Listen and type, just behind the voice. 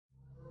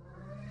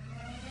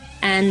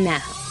And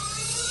now,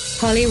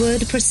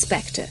 Hollywood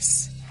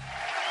Prospectus.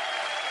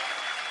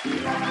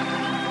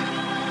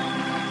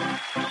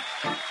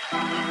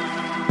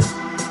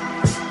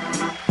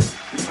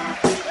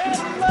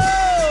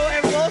 Hello,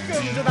 and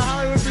welcome to the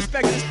Hollywood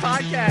Prospectus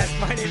podcast.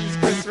 My name is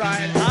Chris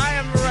Ryan. I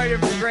am a writer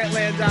for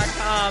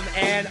Grantland.com,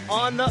 and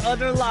on the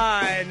other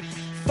line,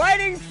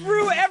 fighting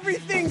through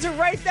everything to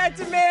write that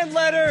demand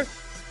letter,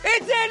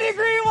 it's Andy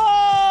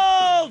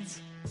Greenwald!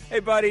 Hey,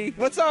 buddy.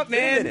 What's up,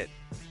 man?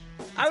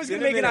 I was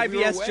going to make an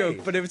IBS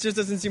joke, but it just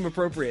doesn't seem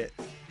appropriate.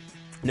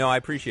 No, I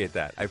appreciate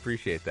that. I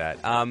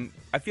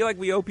feel like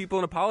we owe people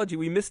an apology.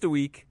 We missed a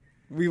week.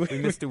 We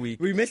missed a week.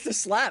 We missed a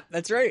slap.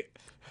 That's right.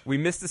 We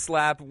missed a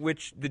slap,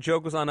 which the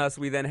joke was on us.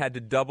 We then had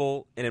to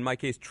double, and in my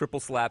case, triple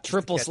slap.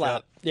 Triple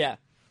slap. Yeah.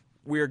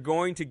 We're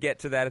going to get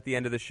to that at the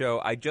end of the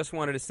show. I just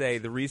wanted to say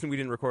the reason we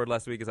didn't record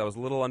last week is I was a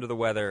little under the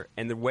weather,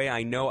 and the way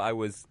I know I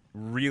was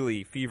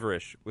really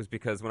feverish was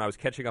because when I was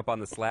catching up on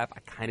the slap, I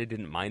kind of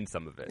didn't mind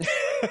some of it.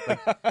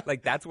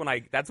 like that's when I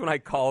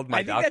called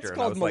my doctor. I think that's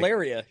called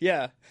malaria. Like,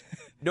 yeah.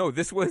 No,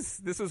 this was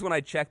when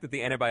I checked that the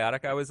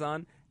antibiotic I was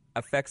on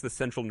affects the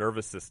central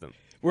nervous system.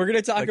 We're going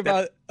to talk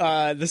about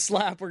the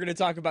slap. We're going to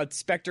talk about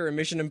Spectre and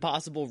Mission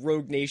Impossible: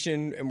 Rogue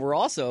Nation, and we're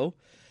also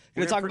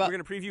we're going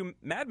to preview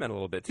Mad Men a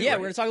little bit, too. Yeah, right?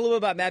 We're going to talk a little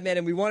bit about Mad Men,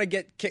 and we want to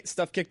get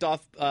stuff kicked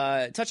off,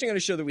 touching on a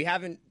show that we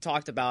haven't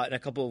talked about in a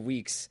couple of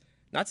weeks.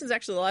 Not since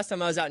actually the last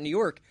time I was out in New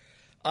York.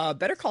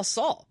 Better Call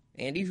Saul,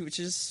 Andy, which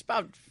is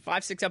about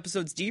 5-6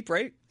 episodes deep,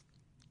 right?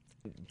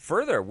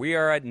 Further, we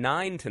are at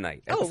 9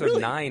 tonight.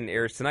 Episode 9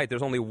 airs tonight.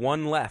 There's only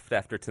one left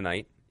after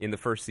tonight in the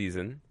first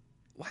season.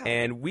 Wow.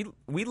 And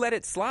we let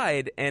it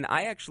slide, and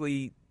I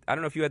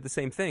don't know if you had the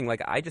same thing.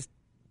 Like,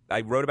 I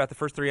wrote about the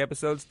first 3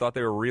 episodes, thought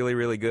they were really,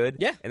 really good.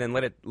 Yeah. And then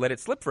let it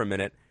slip for a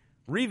minute.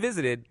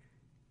 Revisited.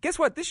 Guess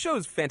what? This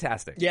show's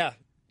fantastic. Yeah.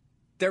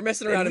 They're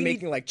messing around and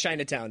making like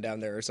Chinatown down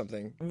there or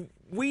something.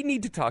 We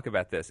need to talk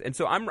about this. And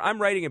so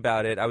I'm writing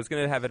about it. I was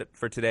going to have it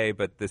for today,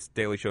 but this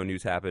Daily Show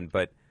news happened.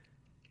 But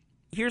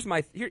here's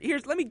let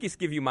me just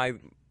give you my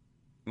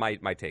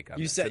take on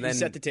it. You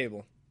set the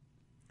table.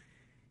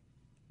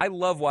 I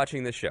love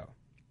watching this show.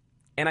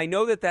 And I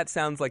know that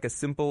sounds like a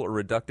simple or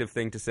reductive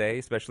thing to say,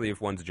 especially if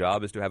one's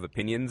job is to have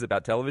opinions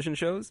about television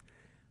shows.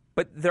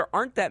 But there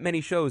aren't that many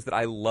shows that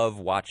I love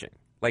watching.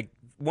 Like,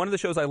 one of the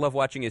shows I love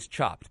watching is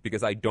Chopped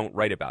because I don't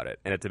write about it,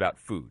 and it's about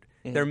food.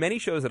 Mm-hmm. There are many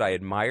shows that I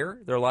admire.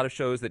 There are a lot of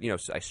shows that,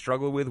 I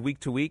struggle with week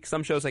to week.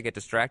 Some shows I get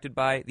distracted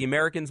by. The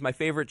Americans, my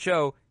favorite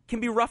show, can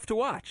be rough to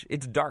watch.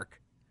 It's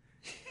dark.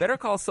 Better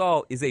Call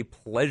Saul is a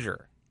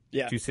pleasure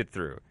to sit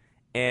through.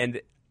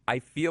 And I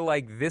feel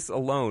like this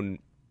alone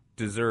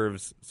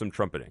deserves some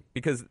trumpeting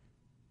because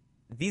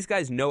these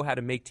guys know how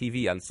to make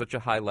TV on such a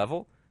high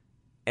level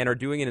and are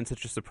doing it in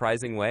such a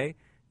surprising way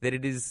that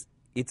it's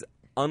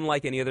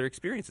unlike any other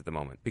experience at the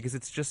moment because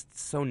it's just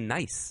so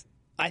nice.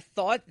 I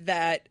thought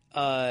that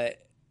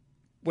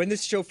when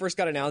this show first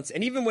got announced,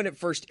 and even when it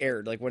first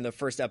aired, like when the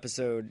first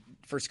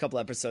couple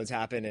episodes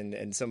happened,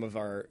 and some of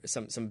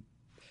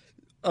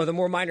the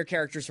more minor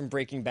characters from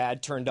Breaking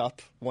Bad turned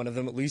up. One of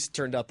them at least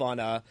turned up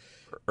on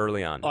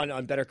early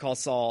on Better Call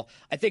Saul.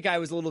 I think I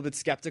was a little bit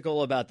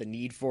skeptical about the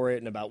need for it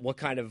and about what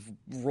kind of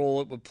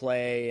role it would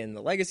play and the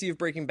legacy of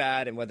Breaking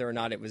Bad and whether or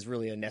not it was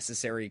really a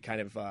necessary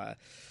kind of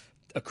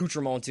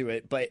accoutrement to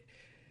it. But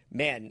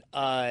man,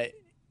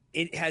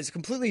 it has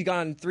completely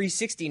gone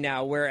 360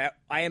 now, where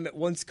I am at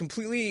once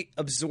completely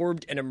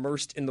absorbed and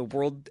immersed in the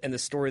world and the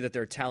story that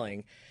they're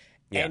telling,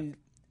 and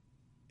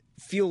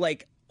feel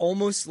like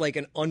almost like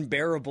an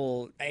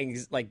unbearable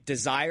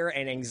desire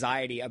and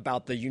anxiety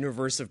about the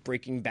universe of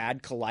Breaking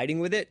Bad colliding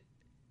with it.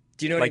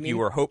 Do you know what I mean?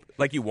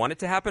 Like you want it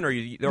to happen, or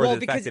the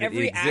because fact that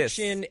every it exists?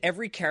 action,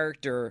 every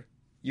character,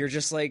 you're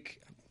just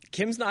like,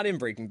 Kim's not in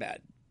Breaking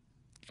Bad.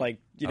 Like,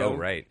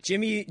 right.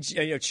 Jimmy,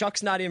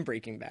 Chuck's not in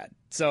Breaking Bad.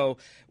 So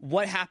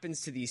what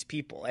happens to these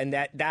people? And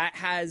that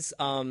has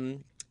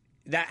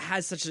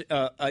such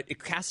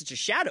it casts such a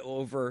shadow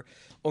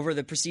over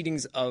the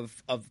proceedings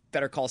of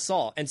Better Call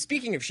Saul. And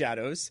speaking of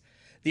shadows,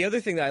 the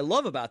other thing that I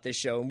love about this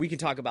show, and we can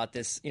talk about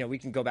this, we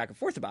can go back and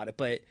forth about it,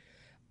 but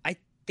I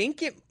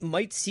think it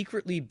might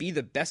secretly be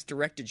the best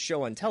directed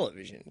show on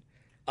television.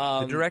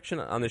 The direction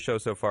on the show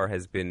so far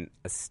has been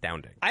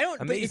astounding.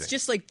 But it's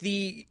just like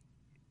the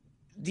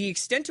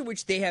extent to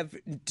which they have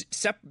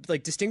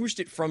distinguished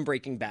it from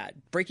Breaking Bad.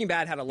 Breaking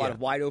Bad had a lot of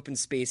wide open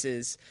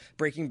spaces.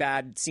 Breaking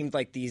Bad seemed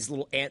like these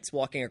little ants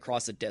walking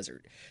across a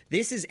desert.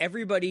 This is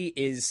everybody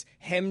is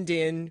hemmed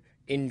in,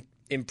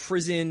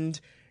 imprisoned,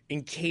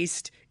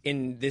 encased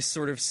in this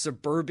sort of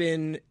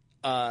suburban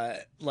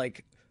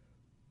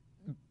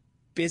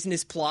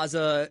business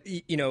plaza,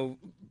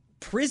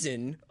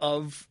 prison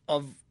of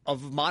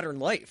modern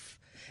life.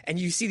 And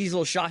you see these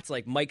little shots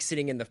like Mike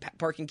sitting in the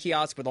parking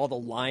kiosk with all the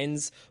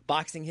lines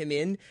boxing him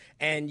in.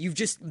 And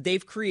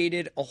they've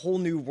created a whole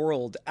new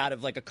world out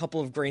of like a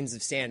couple of grains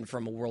of sand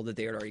from a world that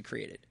they had already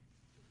created.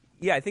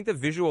 Yeah, I think the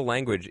visual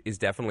language is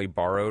definitely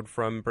borrowed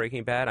from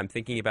Breaking Bad. I'm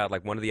thinking about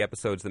like one of the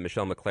episodes that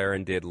Michelle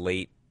MacLaren did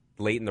late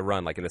in the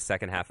run, like in the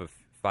second half of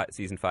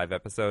season 5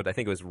 episode. I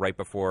think it was right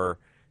before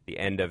the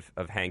end of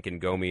Hank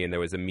and Gomi, and there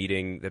was a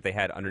meeting that they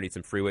had underneath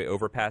some freeway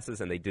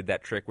overpasses, and they did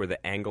that trick where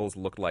the angles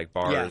looked like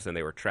bars and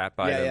they were trapped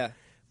by them. Yeah.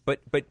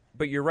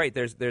 But you're right.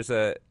 There's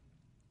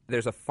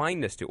a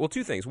fineness to it. Well,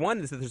 two things. One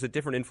is that there's a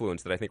different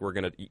influence that I think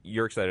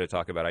you're excited to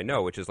talk about, I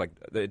know, which is like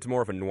it's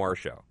more of a noir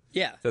show.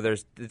 Yeah. So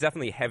there's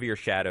definitely heavier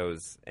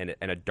shadows and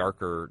a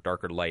darker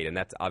light, and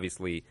that's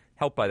obviously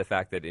helped by the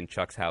fact that in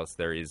Chuck's house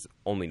there is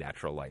only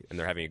natural light, and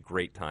they're having a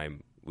great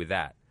time with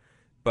that.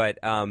 But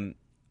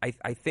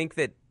I think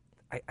that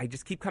I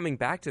just keep coming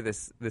back to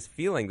this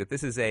feeling that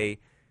this is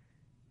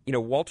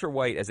Walter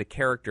White as a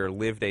character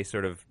lived a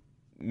sort of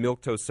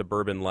milquetoast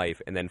suburban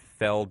life and then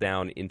fell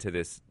down into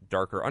this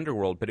darker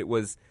underworld, but it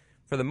was,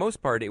 for the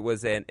most part, it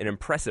was an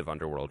impressive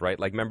underworld, right?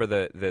 Like, remember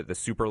the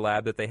super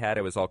lab that they had?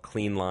 It was all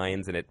clean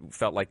lines, and it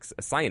felt like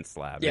a science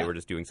lab. Yeah. They were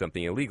just doing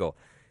something illegal.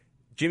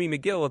 Jimmy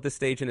McGill, at this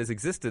stage in his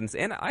existence,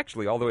 and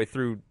actually all the way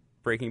through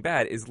Breaking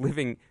Bad, is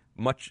living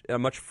a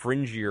much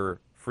fringier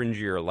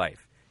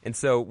life. And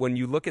so when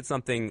you look at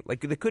something, like,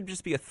 there could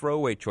just be a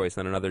throwaway choice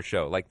on another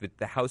show, like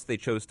the house they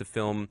chose to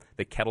film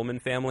the Kettleman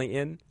family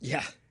in.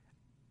 Yeah.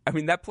 I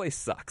mean, that place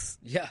sucks.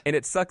 Yeah. And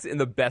it sucks in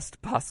the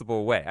best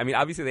possible way. I mean,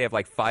 obviously they have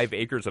like 5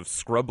 acres of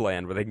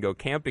scrubland where they can go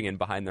camping in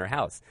behind their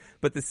house.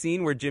 But the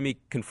scene where Jimmy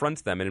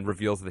confronts them and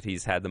reveals that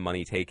he's had the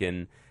money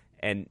taken,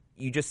 and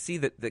you just see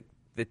the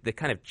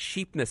kind of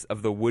cheapness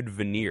of the wood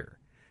veneer.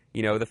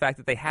 The fact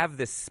that they have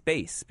this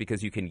space,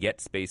 because you can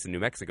get space in New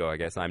Mexico, I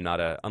guess.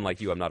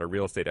 Unlike you, I'm not a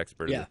real estate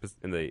expert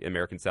in the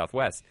American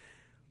Southwest.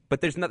 But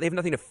they have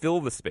nothing to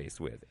fill the space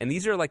with. And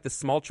these are like the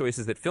small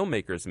choices that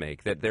filmmakers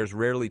make that there's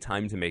rarely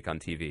time to make on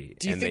TV.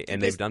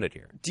 They've done it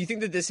here. Do you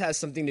think that this has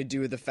something to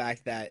do with the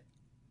fact that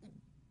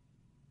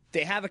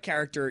they have a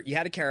character, you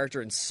had a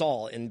character in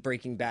Saul in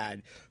Breaking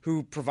Bad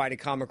who provided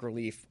comic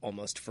relief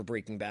almost for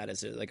Breaking Bad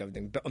as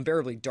an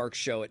unbearably dark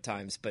show at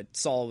times, but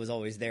Saul was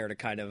always there to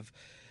kind of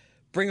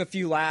bring a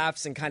few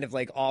laughs and kind of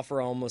like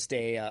offer almost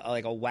a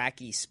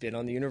wacky spin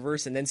on the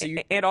universe. And then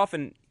and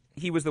often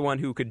he was the one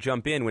who could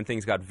jump in when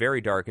things got very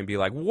dark and be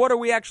like, what are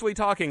we actually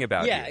talking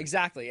about here? Yeah,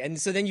 exactly. And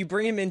so then you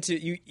bring him into,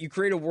 you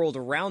create a world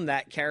around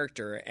that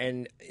character,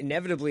 and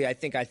inevitably I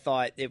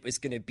thought it was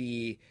going to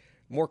be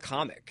more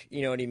comic.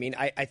 You know what I mean?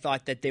 I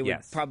thought that they would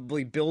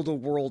probably build a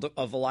world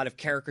of a lot of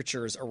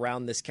caricatures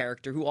around this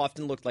character who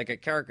often looked like a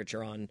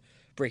caricature on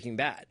Breaking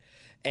Bad.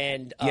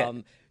 And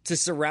to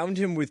surround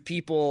him with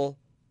people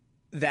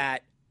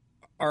that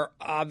are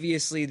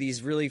obviously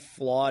these really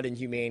flawed and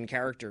humane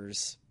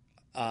characters,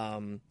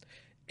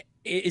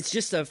 it's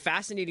just a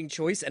fascinating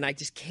choice, and I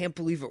just can't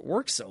believe it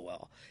works so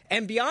well.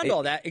 And beyond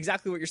all that,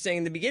 exactly what you're saying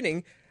in the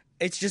beginning,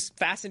 it's just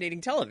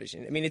fascinating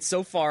television. I mean, it's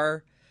so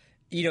far,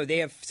 they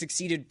have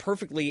succeeded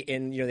perfectly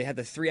in, they had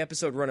the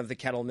 3-episode run of the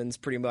Kettlemans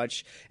pretty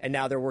much, and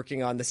now they're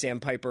working on the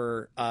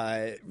Sandpiper,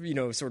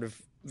 sort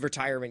of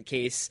retirement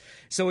case.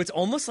 So it's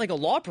almost like a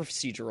law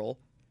procedural.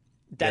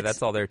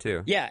 That's all there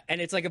too. Yeah,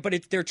 and it's like,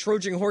 they're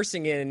Trojan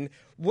horsing in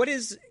what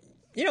is,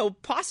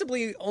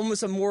 possibly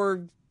almost a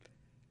more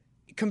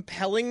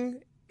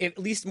compelling, at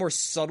least more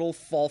subtle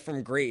fall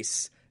from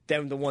grace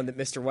than the one that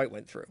Mr. White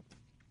went through.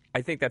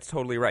 I think that's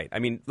totally right. I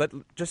mean,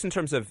 just in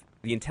terms of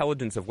the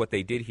intelligence of what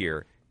they did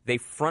here, they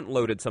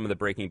front-loaded some of the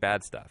Breaking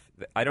Bad stuff.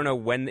 I don't know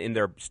when in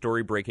their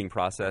story-breaking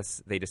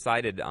process they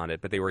decided on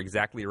it, but they were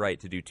exactly right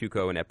to do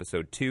Tuco in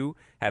episode 2,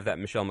 have that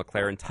Michelle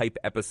MacLaren-type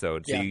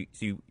episode, so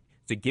you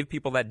to give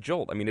people that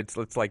jolt. I mean, it's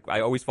like,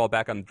 I always fall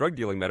back on drug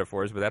dealing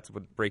metaphors, but that's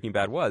what Breaking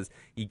Bad was.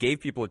 He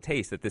gave people a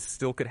taste that this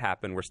still could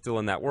happen. We're still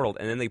in that world.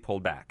 And then they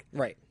pulled back.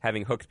 Right.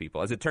 Having hooked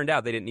people. As it turned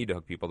out, they didn't need to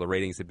hook people. The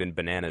ratings had been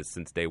bananas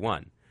since day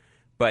one.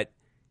 But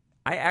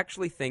I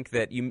actually think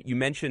that you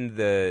mentioned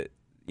the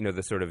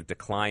sort of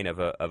decline of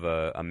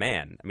a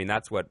man. I mean,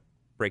 that's what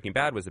Breaking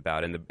Bad was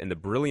about, and the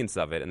brilliance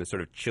of it and the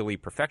sort of chilly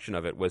perfection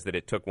of it was that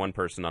it took one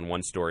person on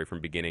one story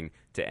from beginning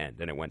to end,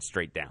 and it went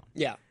straight down.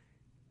 Yeah.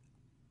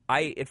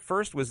 I at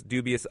first was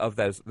dubious of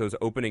those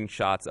opening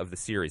shots of the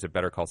series of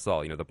Better Call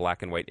Saul, the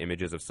black and white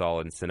images of Saul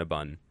in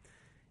Cinnabon.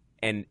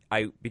 And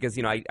because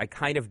I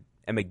kind of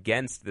am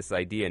against this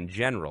idea in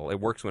general. It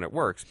works when it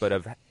works, but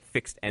of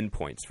fixed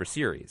endpoints for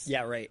series.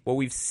 Yeah, right. What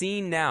we've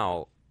seen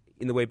now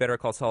in the way Better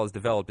Call Saul has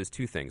developed is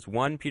two things.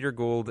 One, Peter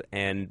Gould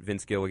and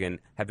Vince Gilligan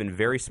have been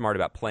very smart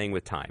about playing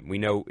with time. We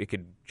know it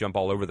could jump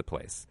all over the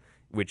place,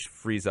 which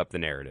frees up the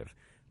narrative.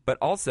 But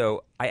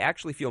also, I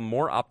actually feel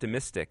more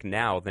optimistic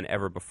now than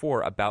ever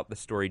before about the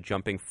story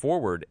jumping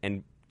forward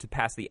and to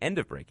past the end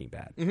of Breaking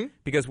Bad. Mm-hmm.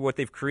 Because what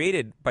they've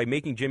created by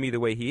making Jimmy the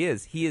way he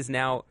is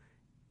now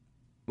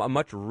a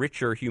much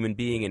richer human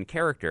being and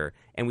character.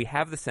 And we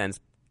have the sense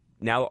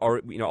now,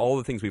 all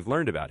the things we've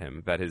learned about him,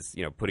 about his,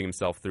 putting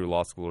himself through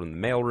law school in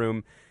the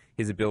mailroom,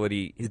 his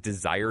ability, his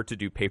desire to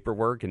do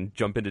paperwork and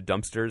jump into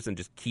dumpsters and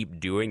just keep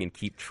doing and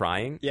keep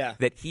trying,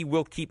 that he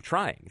will keep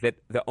trying, that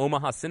the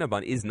Omaha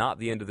Cinnabon is not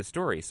the end of the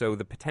story. So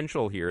the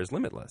potential here is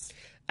limitless.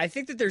 I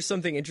think that there's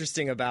something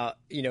interesting about,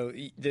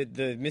 the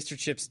Mr.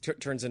 Chips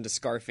turns into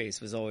Scarface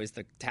was always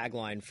the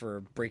tagline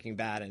for Breaking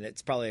Bad, and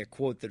it's probably a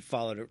quote that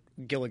followed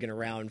Gilligan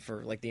around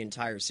for like the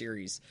entire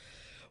series.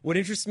 What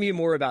interests me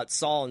more about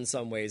Saul in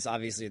some ways,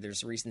 obviously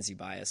there's recency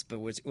bias, but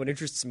what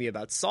interests me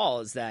about Saul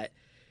is that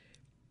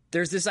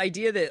there's this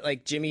idea that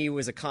like Jimmy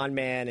was a con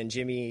man and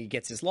Jimmy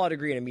gets his law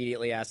degree and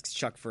immediately asks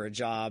Chuck for a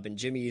job, and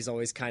Jimmy is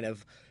always kind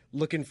of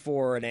looking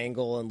for an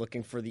angle and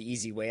looking for the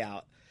easy way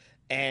out.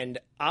 And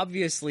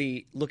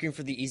obviously looking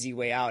for the easy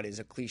way out is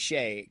a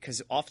cliche,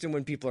 because often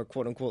when people are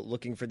quote unquote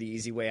looking for the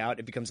easy way out,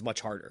 it becomes much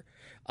harder.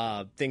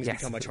 Things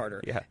become much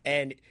harder. Yeah.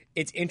 And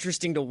it's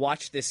interesting to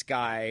watch this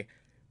guy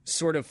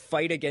sort of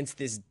fight against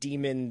this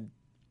demon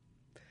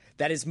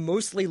that is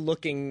mostly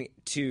looking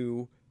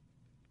to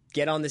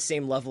get on the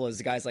same level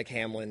as guys like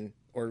Hamlin,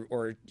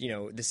 or you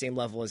know, the same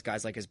level as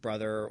guys like his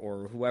brother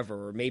or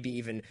whoever, or maybe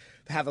even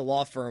have a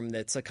law firm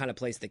that's a kind of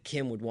place that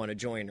Kim would want to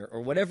join,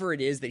 or whatever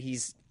it is that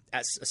he's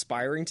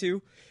aspiring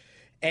to.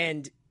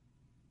 And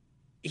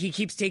he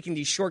keeps taking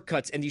these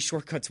shortcuts, and these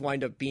shortcuts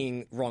wind up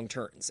being wrong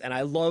turns. And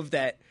I love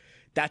that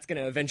that's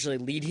going to eventually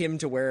lead him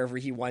to wherever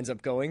he winds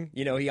up going.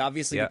 You know, he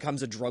obviously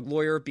becomes a drug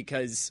lawyer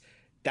because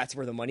that's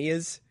where the money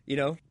is, you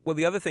know? Well,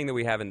 the other thing that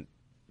we haven't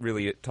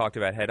really talked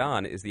about head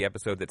on is the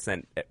episode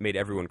that made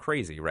everyone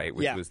crazy, right?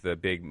 Which was the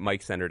big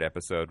Mike-centered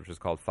episode, which was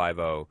called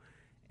 5-0.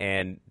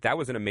 And that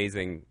was an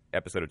amazing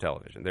episode of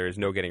television. There is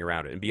no getting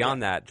around it. And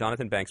beyond that,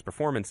 Jonathan Banks'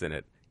 performance in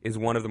it is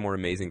one of the more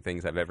amazing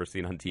things I've ever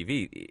seen on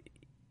TV.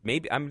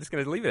 Maybe I'm just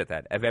going to leave it at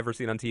that. I've ever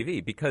seen on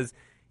TV, because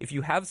if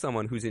you have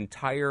someone whose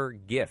entire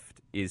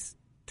gift is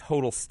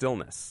total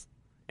stillness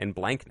and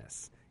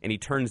blankness, and he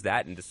turns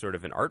that into sort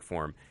of an art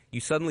form, you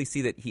suddenly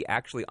see that he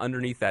actually,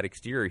 underneath that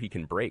exterior, he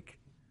can break.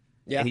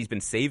 Yeah. And he's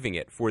been saving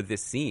it for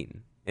this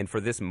scene and for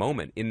this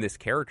moment in this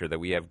character that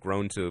we have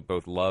grown to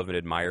both love and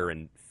admire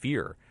and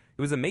fear.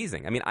 It was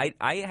amazing. I mean,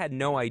 I had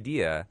no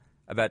idea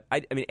about...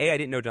 I mean, A, I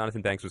didn't know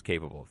Jonathan Banks was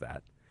capable of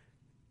that.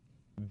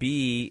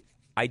 B,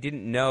 I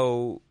didn't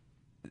know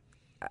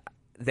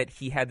that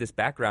he had this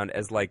background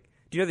as, like...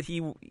 Do you know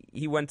that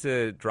he went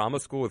to drama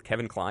school with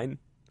Kevin Kline?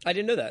 I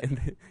didn't know that.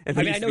 And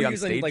I mean, I know he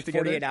was in, like,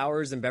 together. 48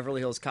 Hours and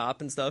Beverly Hills Cop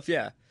and stuff,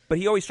 yeah. But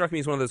he always struck me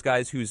as one of those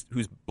guys whose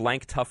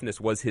blank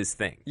toughness was his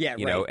thing. Yeah,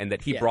 you know, and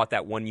that he brought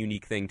that one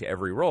unique thing to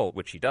every role,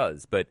 which he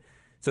does. But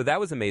so that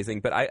was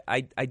amazing. But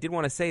I did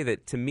want to say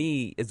that, to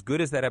me, as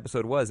good as that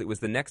episode was, it was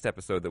the next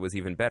episode that was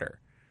even better.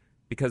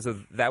 Because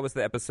that was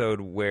the episode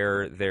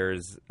where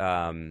there's,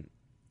 I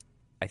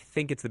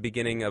think it's the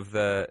beginning of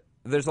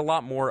there's a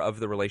lot more of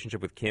the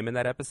relationship with Kim in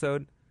that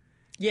episode.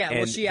 Yeah,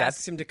 well, she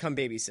asks him to come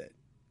babysit.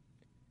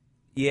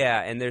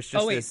 Yeah, and there's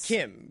just this...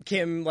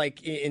 Kim,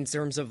 like, in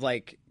terms of,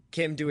 like,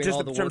 Kim doing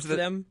all the work for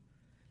them?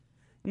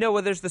 No,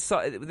 well, there's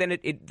then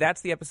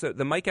that's the episode.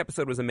 The Mike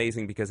episode was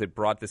amazing because it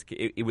brought this...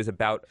 It was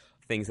about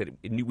things that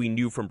we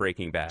knew from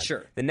Breaking Bad.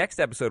 Sure. The next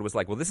episode was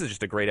like, well, this is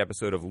just a great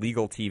episode of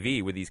legal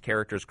TV with these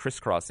characters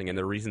crisscrossing and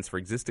their reasons for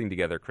existing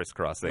together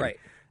crisscrossing.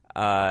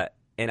 Right.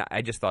 And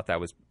I just thought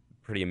that was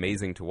pretty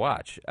amazing to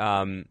watch.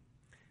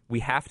 We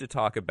have to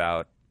talk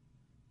about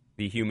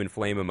the human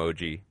flame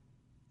emoji.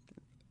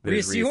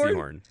 Rhea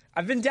Seehorn?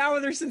 I've been down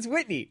with her since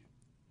Whitney.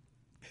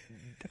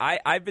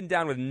 I've been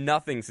down with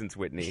nothing since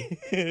Whitney.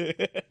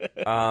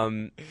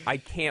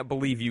 I can't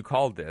believe you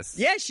called this.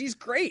 Yeah, she's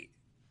great.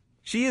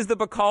 She is the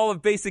Bacall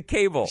of basic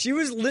cable. She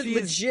was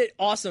legit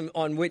awesome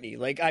on Whitney.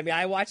 Like, I mean,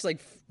 I watched like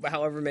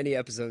however many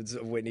episodes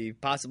of Whitney,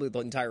 possibly the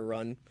entire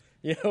run.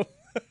 You know,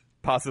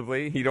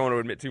 possibly. You don't want to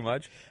admit too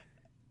much.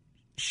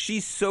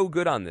 She's so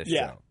good on this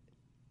show,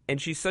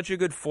 and she's such a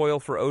good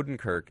foil for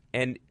Odenkirk.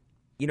 And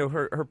you know,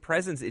 her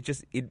presence. It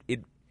just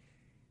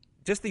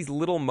these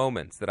little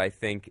moments that I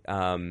think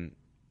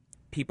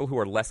people who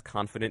are less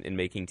confident in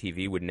making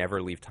TV would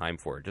never leave time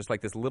for. Just like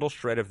this little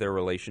shred of their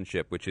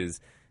relationship, which is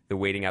the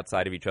waiting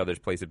outside of each other's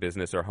place of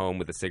business or home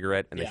with a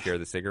cigarette, and they share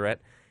the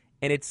cigarette.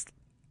 And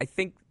I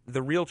think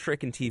the real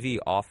trick in TV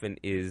often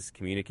is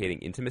communicating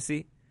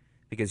intimacy,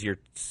 because you're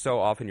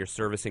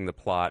servicing the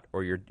plot,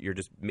 or you're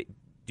just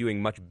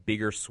doing much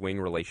bigger swing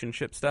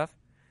relationship stuff.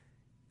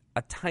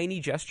 A tiny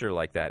gesture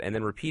like that, and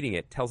then repeating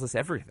it, tells us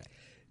everything.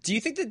 Do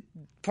you think that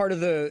part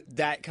of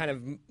that kind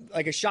of,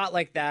 like a shot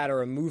like that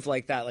or a move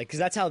like that, like, because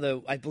that's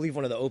how I believe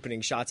one of the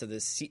opening shots of the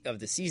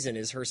season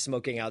is her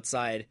smoking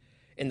outside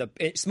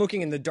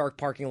smoking in the dark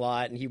parking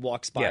lot, and he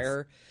walks by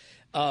her.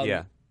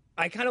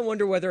 I kind of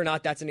wonder whether or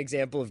not that's an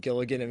example of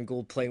Gilligan and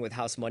Gould playing with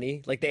house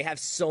money. Like, they have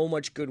so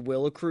much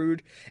goodwill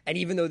accrued, and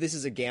even though this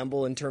is a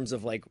gamble in terms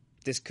of, like,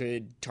 this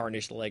could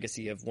tarnish the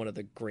legacy of one of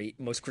the great,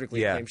 most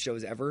critically acclaimed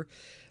shows ever,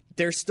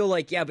 they're still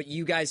like, yeah, but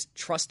you guys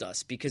trust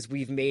us because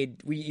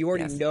you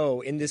already know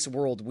in this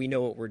world, we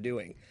know what we're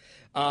doing.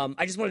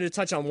 I just wanted to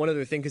touch on one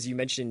other thing, because you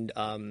mentioned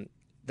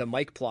the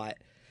Mike plot.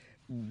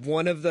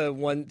 One of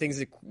the things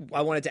that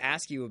I wanted to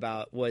ask you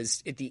about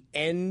was at the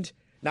end,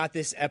 not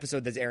this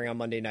episode that's airing on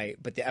Monday night,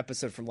 but the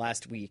episode from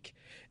last week,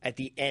 at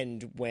the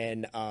end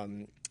when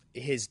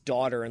his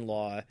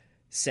daughter-in-law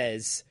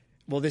says,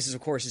 well, this is,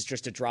 of course, is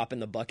just a drop in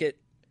the bucket.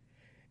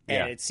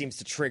 And it seems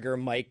to trigger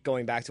Mike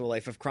going back to a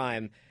life of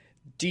crime.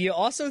 Do you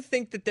also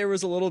think that there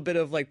was a little bit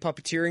of, like,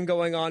 puppeteering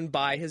going on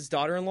by his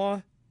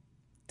daughter-in-law?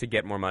 To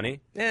get more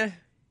money? Eh.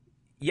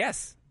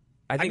 Yes.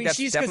 I think mean, that's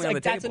she's definitely on the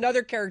that's table.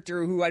 another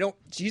character who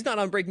she's not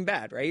on Breaking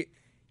Bad, right?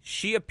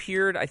 She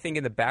appeared, I think,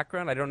 in the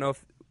background. I don't know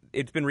if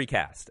it's been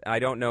recast. I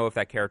don't know if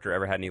that character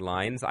ever had any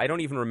lines. I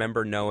don't even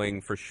remember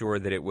knowing for sure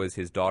that it was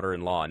his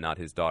daughter-in-law and not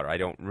his daughter. I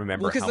don't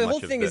remember because how the much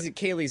whole of thing is that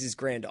Kaylee's his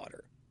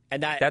granddaughter,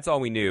 and that's all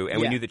we knew. And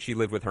we Yeah. knew that she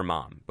lived with her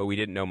mom, but we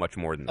didn't know much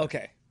more than that.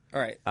 Okay,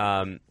 all right.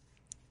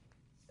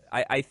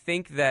 I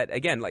think that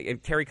again, like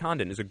and Carrie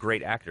Condon is a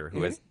great actor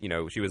who has,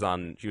 she was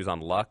on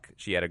Luck.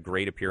 She had a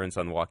great appearance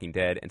on Walking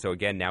Dead, and so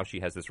again, now she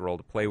has this role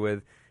to play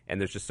with, and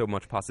there's just so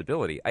much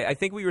possibility. I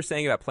think what you were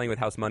saying about playing with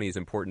house money is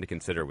important to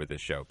consider with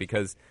this show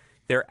because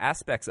there are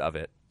aspects of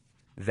it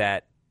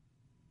that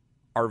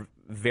are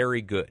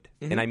very good,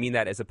 and I mean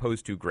that as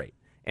opposed to great.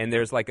 And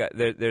there's like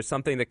there's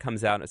something that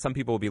comes out. Some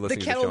people will be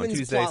listening to the show on Kettleman's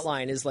Tuesdays. plot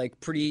line is like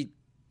pretty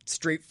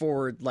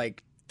straightforward.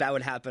 Like that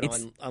would happen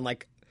on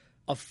like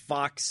a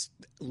Fox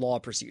law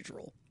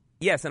procedural.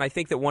 Yes, and I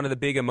think that one of the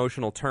big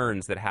emotional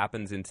turns that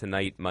happens in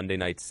Monday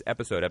night's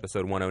episode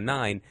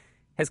 109,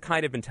 has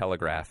kind of been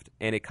telegraphed,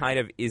 and it kind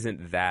of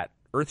isn't that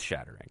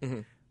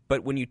earth-shattering.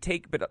 But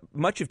but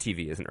much of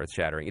TV isn't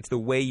earth-shattering. It's the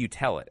way you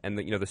tell it, and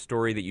the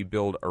story that you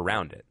build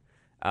around it.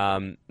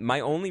 My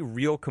only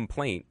real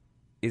complaint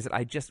is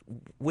that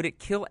would it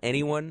kill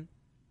anyone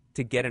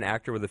to get an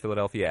actor with a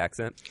Philadelphia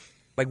accent?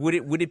 Like, would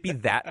it be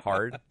that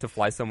hard to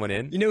fly someone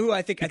in? You know who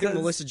I think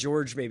Melissa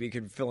George maybe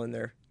could fill in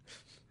there.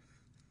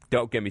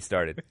 Don't get me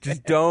started.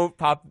 Just don't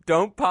pop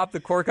the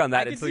cork on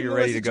that until you're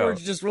ready to go. Melissa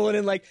George just rolling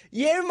in like,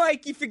 yeah,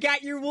 Mike, you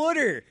forgot your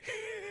water.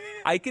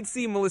 I could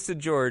see Melissa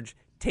George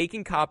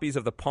taking copies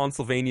of the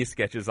Pennsylvania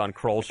sketches on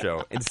Kroll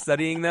Show and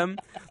studying them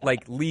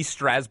like Lee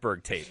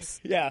Strasberg tapes.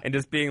 Yeah. And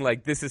just being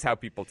like, this is how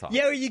people talk.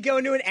 Yo, are you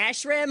going to an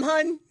ashram,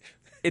 hun?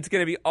 It's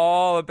going to be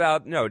all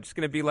about, just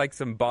going to be like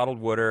some bottled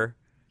water.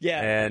 Yeah.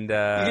 And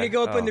you're going to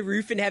go up on the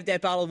roof and have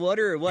that bottled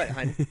water or what,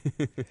 hun?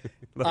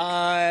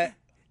 Look,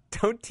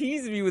 don't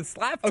tease me with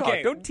slap talk.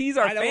 Okay. Don't tease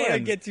our fans. I don't want to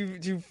get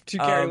too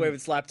carried away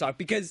with slap talk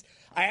because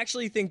I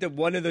actually think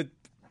that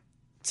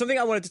something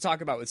I wanted to talk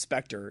about with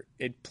Spectre,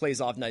 it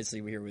plays off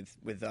nicely here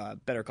with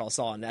Better Call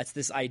Saul, and that's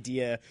this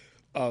idea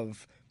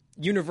of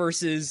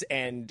universes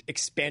and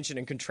expansion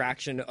and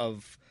contraction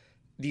of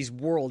these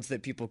worlds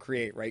that people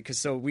create, right? Because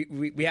so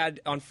we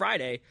had on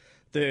Friday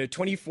the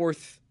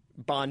 24th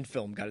Bond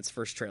film got its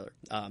first trailer,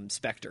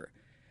 Spectre.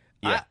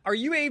 Yeah. Are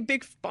you a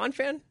big Bond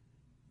fan?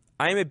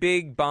 I am a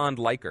big Bond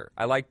liker.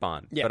 I like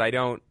Bond, but I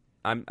don't.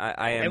 I am.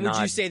 And would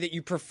not... you say that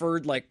you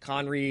preferred like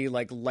Connery,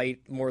 like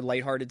more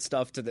lighthearted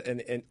stuff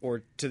to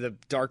or to the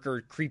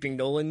darker, creeping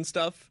Nolan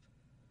stuff?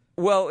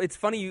 Well, it's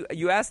funny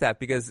you ask that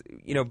because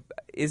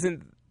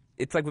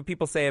it's like what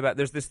people say about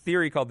there's this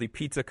theory called the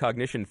pizza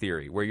cognition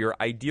theory, where your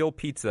ideal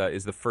pizza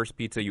is the first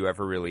pizza you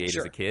ever really ate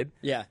as a kid.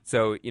 Yeah.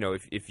 So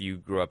if you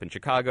grew up in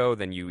Chicago,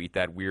 then you eat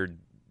that weird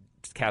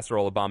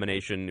casserole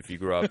abomination. If you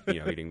grew up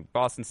eating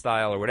Boston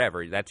style or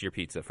whatever, that's your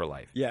pizza for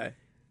life. Yeah.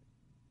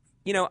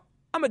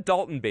 I'm a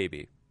Dalton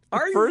baby. The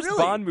Are you first really?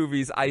 Bond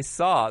movies I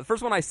saw, the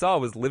first one I saw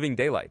was Living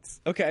Daylights.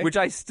 Okay. Which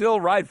I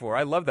still ride for.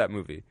 I love that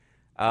movie.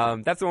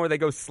 That's the one where they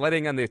go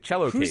sledding on the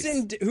cello case.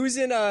 Who's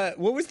in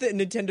what was the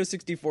Nintendo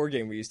 64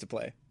 game we used to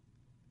play?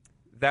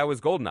 That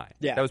was GoldenEye.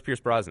 Yeah. That was Pierce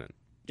Brosnan.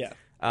 Yeah.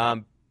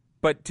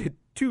 But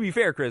to be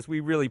fair, Chris, we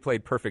really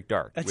played Perfect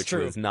Dark, That's which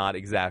true. was not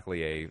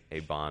exactly a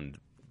Bond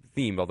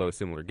themed, although a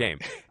similar game.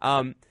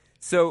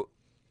 So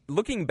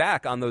looking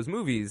back on those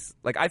movies,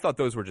 like I thought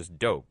those were just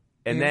dope.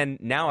 And then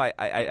now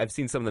I've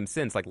seen some of them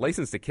since, like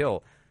License to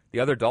Kill,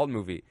 the other Dalton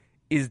movie,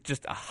 is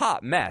just a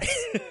hot mess.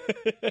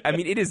 I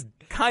mean, it is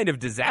kind of I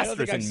don't disastrous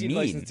think I've and seen mean.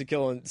 License to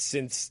Kill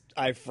since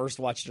I first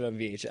watched it on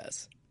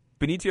VHS.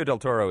 Benicio del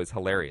Toro is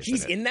hilarious.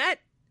 He's in that?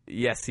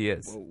 Yes, he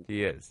is. Whoa.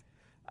 He is.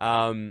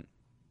 But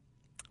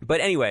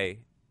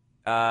anyway,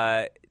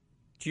 to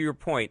your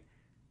point,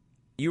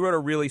 you wrote a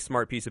really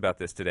smart piece about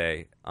this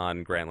today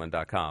on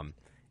Grantland.com,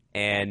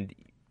 and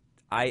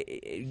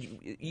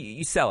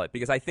you sell it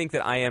because I think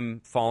that I am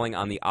falling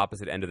on the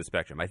opposite end of the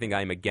spectrum. I think I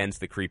am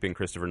against the creeping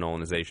Christopher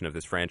Nolanization of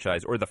this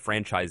franchise or the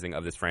franchising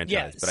of this franchise.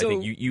 Yeah, but I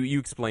think you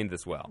explained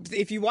this well.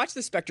 If you watch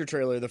the Spectre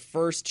trailer, the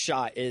first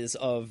shot is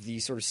of the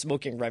sort of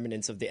smoking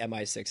remnants of the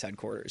MI6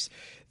 headquarters.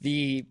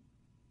 The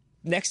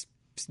next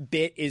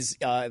bit is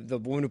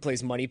the woman who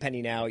plays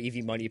Moneypenny now,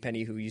 Evie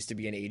Moneypenny, who used to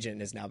be an agent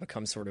and has now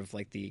become sort of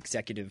like the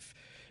executive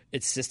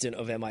assistant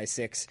of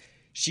MI6.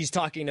 She's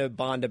talking to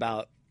Bond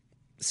about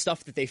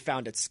stuff that they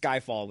found at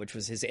Skyfall, which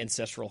was his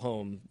ancestral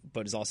home,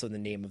 but is also the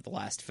name of the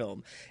last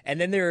film. And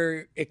then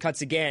it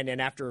cuts again,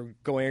 and after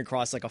going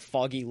across like a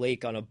foggy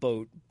lake on a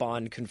boat,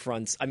 Bond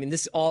confronts. I mean,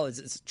 this all is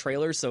a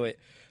trailer, so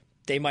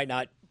they might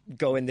not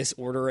go in this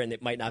order, and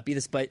it might not be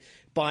this, but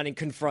Bond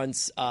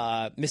confronts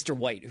Mr.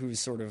 White,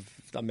 who's sort of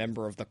a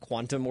member of the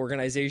Quantum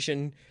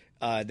organization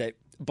that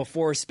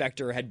before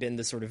Spectre had been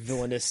the sort of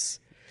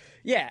villainous.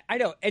 Yeah, I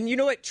know. And you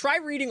know what? Try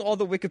reading all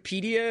the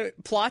Wikipedia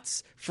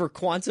plots for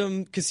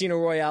Quantum, Casino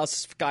Royale,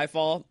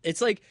 Skyfall. It's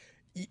like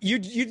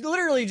you'd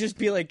literally just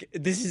be like,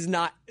 this is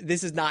not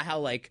how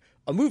like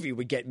a movie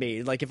would get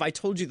made. Like if I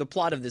told you the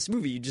plot of this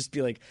movie, you'd just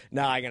be like,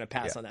 nah, I'm gonna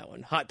pass on that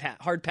one.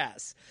 Hard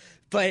pass.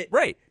 But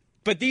Right.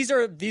 But these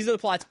are the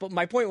plots. But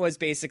my point was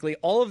basically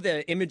all of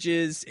the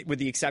images, with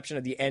the exception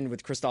of the end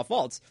with Christoph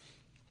Waltz,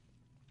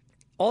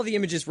 all the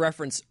images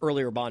reference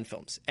earlier Bond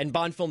films and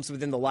Bond films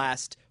within the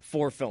last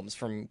 4 films,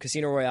 from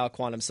Casino Royale,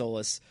 Quantum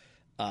Solace,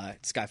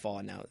 Skyfall,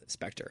 and now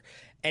Spectre.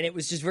 And it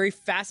was just very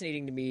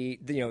fascinating to me.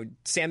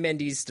 Sam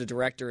Mendes, the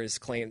director, has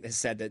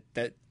said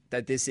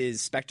that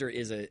Spectre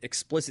is an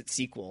explicit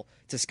sequel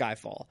to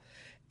Skyfall,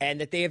 and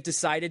that they have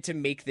decided to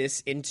make this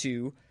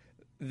into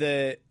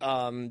the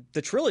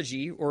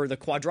trilogy or the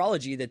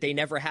quadrilogy that they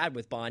never had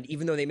with Bond,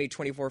 even though they made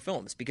 24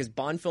 films, because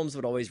Bond films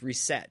would always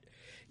reset.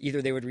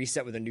 Either they would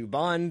reset with a new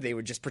Bond, they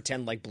would just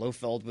pretend like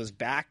Blofeld was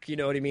back, you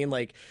know what I mean?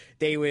 Like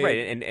they would,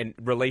 right? And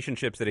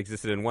relationships that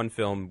existed in one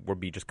film would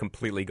be just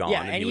completely gone.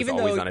 Yeah, and even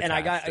though, and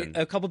I got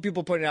a couple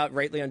people pointed out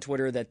rightly on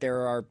Twitter that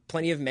there are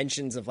plenty of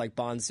mentions of like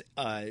Bond's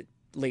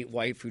late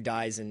wife who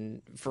dies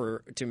on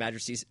Her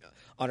Majesty's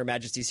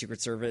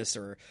Secret Service,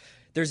 or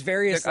there's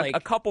various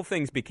a couple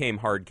things became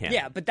hard canon.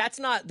 Yeah, but that's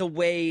not the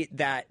way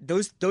that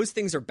those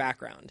things are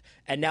background,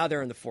 and now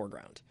they're in the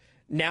foreground.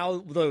 Now,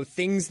 the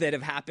things that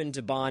have happened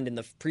to Bond in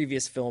the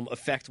previous film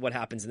affect what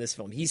happens in this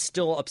film. He's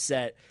still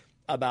upset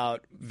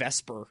about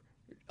Vesper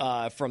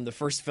from the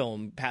first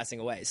film passing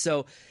away.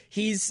 So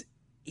he's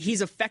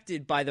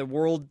affected by the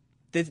world.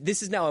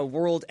 This is now a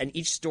world, and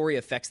each story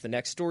affects the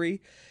next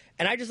story.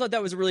 And I just thought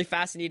that was a really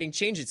fascinating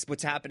change. It's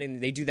what's happening.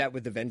 They do that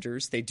with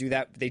Avengers. They did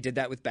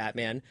that with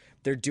Batman.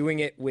 They're doing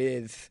it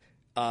with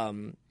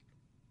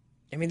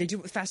they do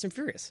it with Fast and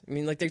Furious. I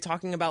mean, like, they're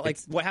talking about like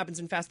what happens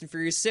in Fast and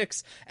Furious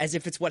 6 as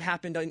if it's what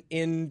happened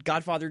in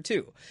Godfather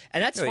 2.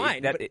 And that's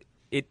fine.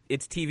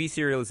 It's TV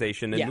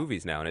serialization in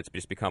movies now, and it's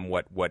just become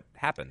what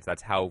happens.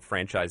 That's how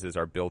franchises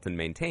are built and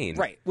maintained.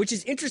 Right, which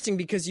is interesting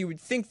because you would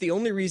think the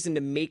only reason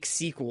to make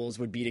sequels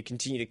would be to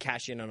continue to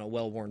cash in on a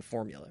well-worn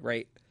formula,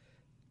 right?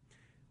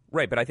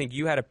 Right, but I think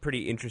you had a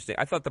pretty interesting...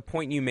 I thought the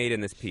point you made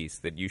in this piece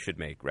that you should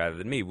make rather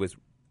than me was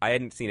I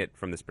hadn't seen it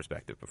from this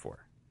perspective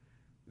before.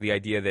 The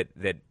idea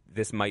that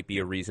this might be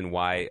a reason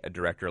why a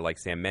director like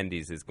Sam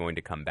Mendes is going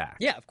to come back.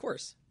 Yeah, of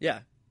course. Yeah.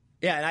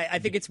 Yeah, and I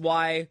think it's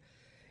why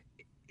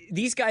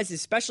these guys,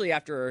 especially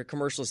after a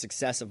commercial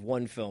success of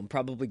one film,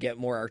 probably get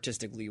more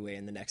artistic leeway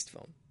in the next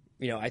film.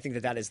 I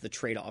think that is the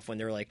trade-off when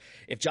they're like,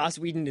 if Joss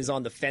Whedon is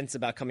on the fence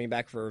about coming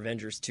back for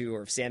Avengers 2,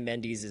 or if Sam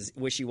Mendes is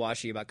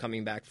wishy-washy about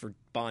coming back for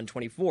Bond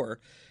 24,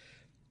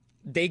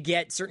 they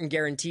get certain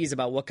guarantees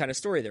about what kind of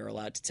story they're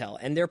allowed to tell.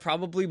 And they're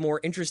probably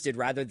more interested,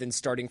 rather than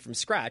starting from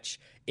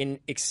scratch, in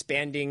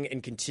expanding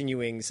and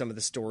continuing some of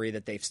the story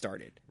that they've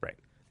started. Right.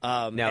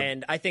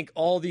 And I think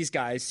all these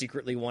guys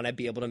secretly want to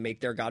be able to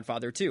make their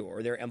Godfather 2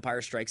 or their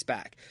Empire Strikes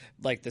Back.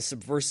 Like the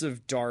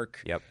subversive,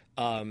 dark,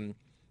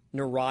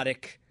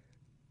 neurotic,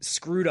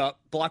 screwed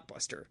up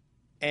blockbuster.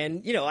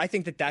 And, I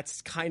think that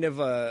that's kind of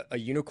a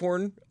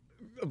unicorn,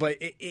 but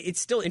it's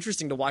still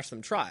interesting to watch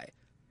them try.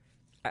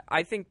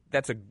 I think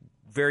that's a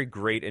very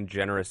great and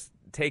generous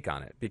take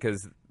on it,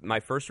 because my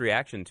first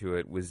reaction to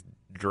it was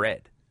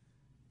dread,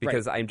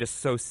 because I'm just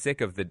so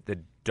sick of the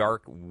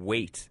dark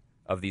weight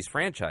of these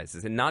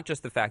franchises, and not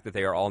just the fact that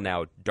they are all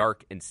now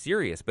dark and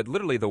serious, but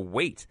literally the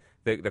weight,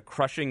 the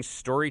crushing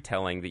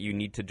storytelling that you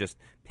need to just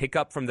pick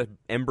up from the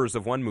embers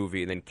of one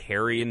movie and then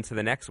carry into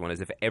the next one,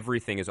 as if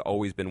everything has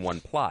always been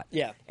one plot.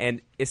 Yeah.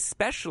 And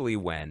especially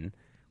when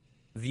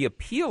the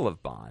appeal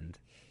of Bond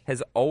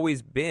has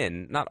always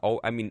been,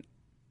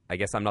 I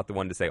guess I'm not the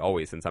one to say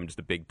always, since I'm just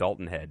a big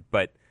Dalton head,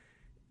 but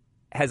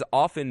has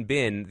often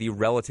been the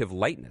relative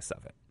lightness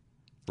of it,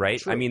 right?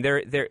 True. I mean,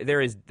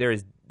 there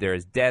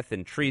is death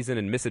and treason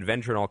and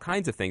misadventure and all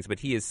kinds of things, but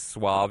he is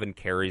suave and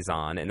carries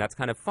on, and that's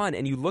kind of fun.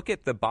 And you look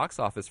at the box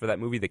office for that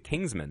movie, The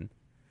Kingsman,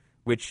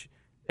 which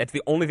that's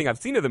the only thing I've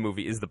seen of the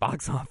movie is the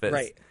box office.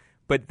 Right.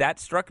 But that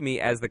struck me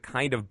as the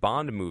kind of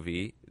Bond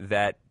movie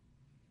that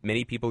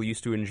many people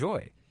used to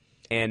enjoy.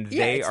 And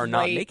they are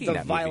not making that movie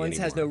anymore. The violence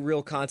has no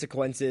real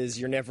consequences.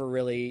 You're never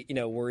really,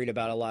 worried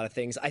about a lot of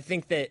things. I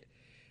think that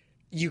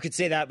you could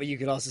say that, but you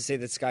could also say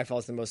that Skyfall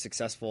is the most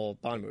successful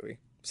Bond movie.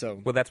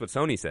 Well, that's what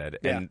Sony said.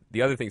 Yeah. And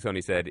the other thing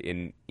Sony said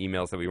in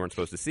emails that we weren't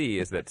supposed to see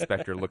is that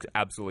Spectre looks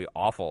absolutely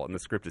awful and the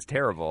script is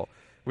terrible,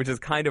 which is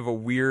kind of a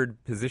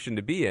weird position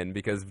to be in,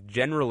 because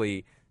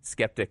generally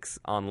skeptics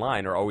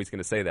online are always going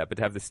to say that. But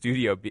to have the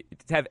studio to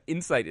have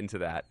insight into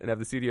that and have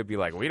the studio be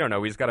like, we don't know,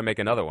 we just got to make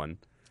another one.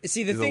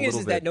 See, the thing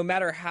is that no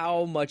matter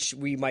how much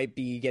we might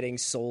be getting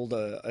sold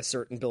a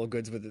certain bill of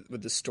goods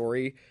with the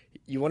story,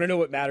 you want to know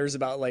what matters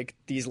about like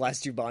these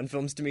last 2 Bond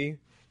films to me?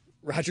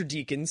 Roger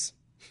Deakins.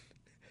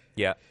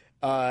 Yeah.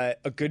 A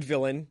good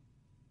villain.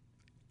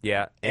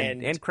 Yeah,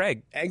 and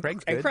Craig.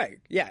 Craig's good. And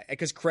Craig, yeah,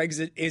 because Craig's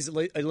is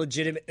a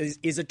legitimate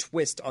is a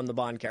twist on the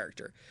Bond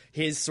character.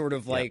 His sort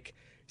of like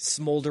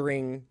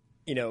smoldering,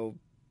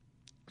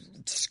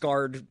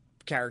 scarred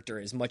character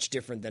is much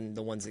different than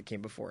the ones that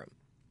came before him.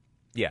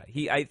 Yeah,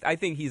 I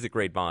think he's a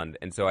great Bond,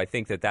 and so I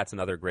think that that's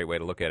another great way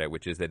to look at it,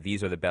 which is that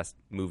these are the best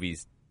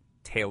movies.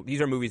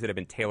 These are movies that have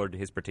been tailored to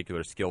his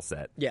particular skill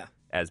set. Yeah.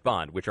 As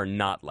Bond, which are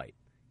not light.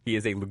 He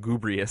is a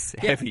lugubrious,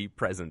 heavy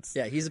presence.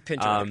 Yeah, he's a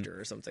pinch actor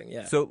or something.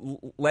 Yeah.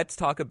 So let's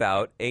talk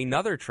about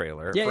another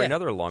trailer for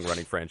another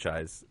long-running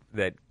franchise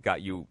that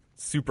got you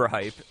super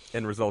hype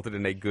and resulted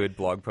in a good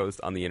blog post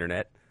on the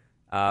internet.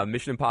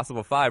 Mission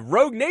Impossible 5,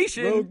 Rogue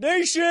Nation! Rogue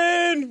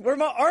Nation! We're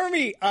my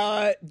army!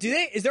 Are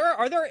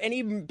there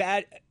any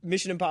bad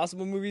Mission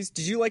Impossible movies?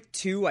 Did you like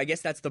 2? I guess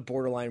that's the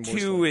borderline worst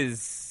Two one.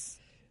 is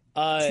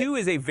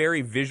a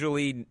very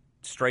visually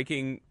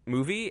striking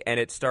movie, and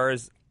it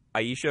stars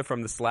Aisha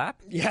from The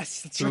Slap.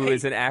 Yes, that's who right.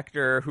 is an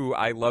actor who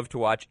I love to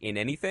watch in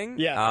anything.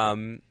 Yeah.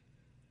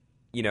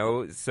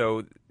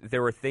 So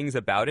there were things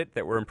about it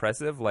that were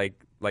impressive, like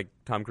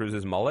Tom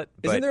Cruise's mullet.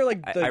 Isn't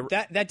but there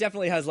that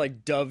definitely has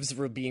like doves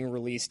being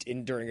released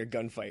during a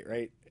gunfight,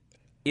 right?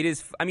 It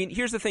is. I mean,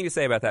 here's the thing to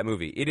say about that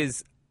movie: it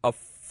is a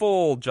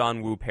full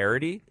John Woo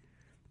parody,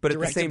 but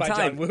Directed at the same by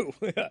time, John Woo.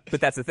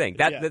 but that's the thing.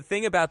 The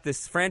thing about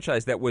this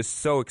franchise that was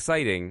so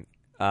exciting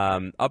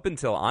up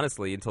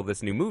until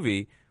this new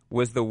movie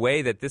was the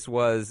way that this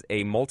was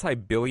a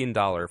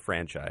multi-billion-dollar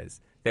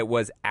franchise that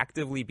was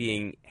actively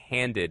being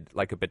handed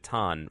like a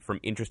baton from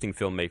interesting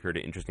filmmaker to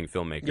interesting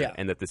filmmaker,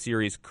 and that the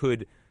series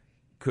could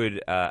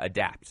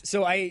adapt.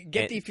 So I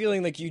get the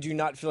feeling like you do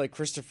not feel like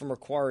Christopher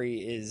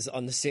McQuarrie is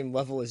on the same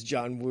level as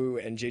John Woo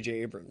and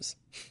J.J. Abrams.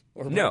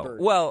 Or no,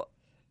 Robert. well,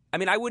 I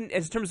mean, I wouldn't,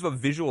 in terms of a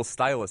visual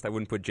stylist, I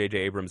wouldn't put J.J.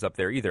 Abrams up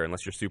there either,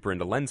 unless you're super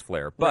into lens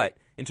flare. But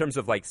in terms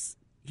of like,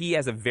 he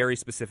has a very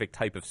specific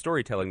type of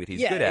storytelling that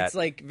he's good at. Yeah, it's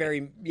like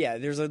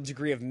there's a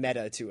degree of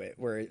meta to it,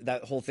 where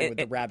that whole thing with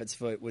the rabbit's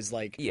foot was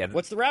like,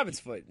 what's the rabbit's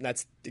foot? And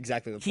that's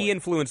exactly the point. He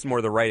influenced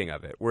more the writing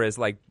of it, whereas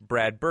like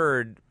Brad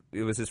Bird,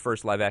 it was his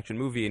first live-action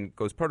movie in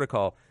Ghost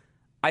Protocol.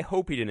 I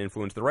hope he didn't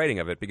influence the writing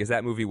of it, because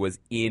that movie was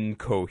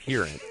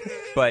incoherent.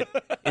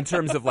 But in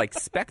terms of like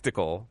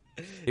spectacle,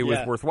 it was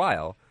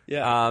worthwhile.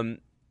 Yeah.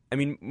 I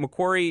mean,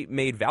 McQuarrie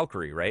made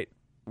Valkyrie, right?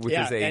 Which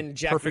is and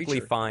Jack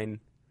perfectly Reacher.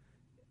 fine.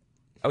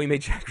 Oh, he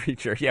made Jack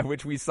Reacher,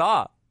 which we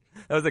saw.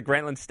 That was a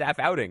Grantland staff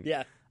outing.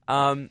 Yeah.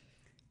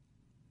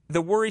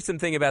 The worrisome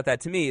thing about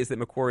that to me is that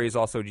McQuarrie is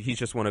also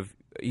he's one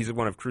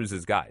of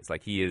Cruise's guys.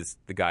 Like, he is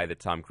the guy that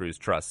Tom Cruise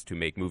trusts to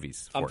make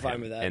movies for him. I'm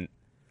fine with that. And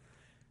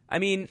I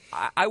mean,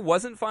 I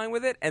wasn't fine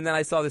with it, and then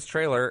I saw this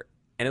trailer,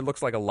 and it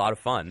looks like a lot of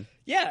fun.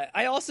 Yeah,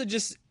 I also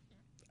just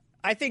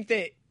I think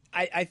that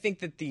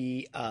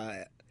the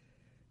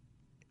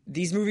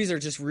these movies are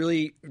just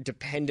really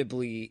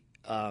dependably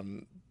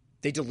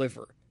they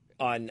deliver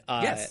on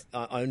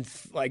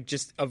like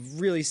just a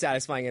really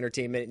satisfying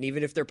entertainment, and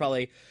even if they're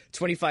probably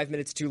 25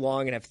 minutes too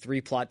long and have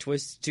 3 plot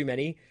twists too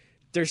many,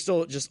 they're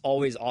still just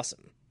always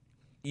awesome.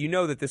 You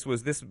know that this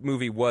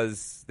movie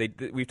was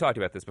we've talked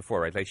about this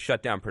before, right? They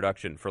shut down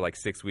production for like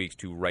 6 weeks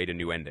to write a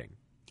new ending.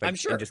 Like, I'm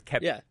sure. And just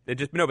kept. Yeah.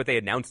 But they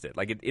announced it.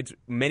 Like it's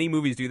many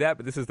movies do that,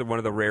 but this is one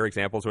of the rare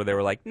examples where they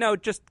were like, no,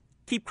 just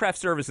keep craft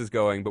services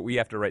going, but we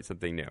have to write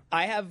something new.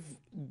 I have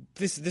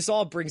this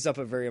all brings up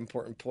a very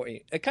important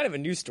point, a kind of a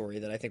news story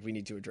that I think we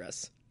need to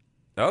address.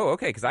 Oh,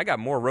 okay, because I got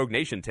more Rogue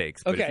Nation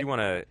takes, but if you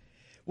want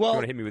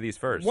to hit me with these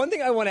first. One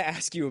thing I want to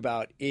ask you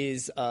about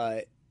is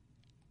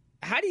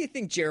how do you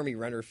think Jeremy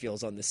Renner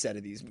feels on the set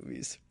of these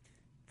movies?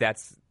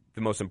 That's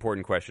the most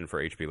important question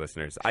for HP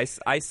listeners.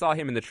 I saw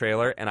him in the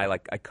trailer, and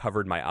I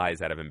covered my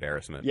eyes out of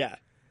embarrassment. Yeah.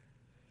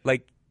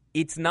 Like,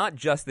 it's not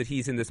just that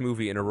he's in this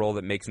movie in a role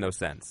that makes no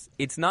sense.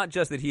 It's not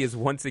just that he is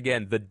once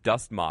again the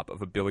dust mop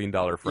of a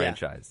billion-dollar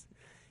franchise.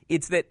 Yeah.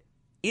 It's that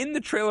in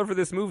the trailer for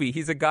this movie,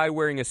 he's a guy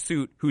wearing a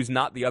suit who's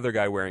not the other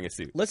guy wearing a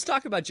suit. Let's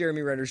talk about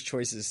Jeremy Renner's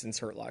choices since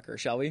Hurt Locker,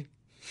 shall we?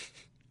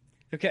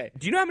 Okay.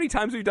 Do you know how many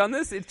times we've done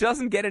this? It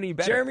doesn't get any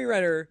better. Jeremy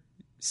Renner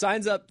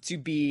signs up to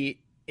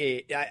be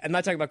I'm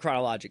not talking about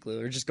chronologically.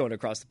 We're just going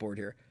across the board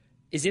here.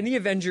 Is in the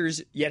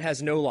Avengers, yet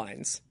has no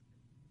lines,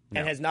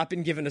 and has not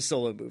been given a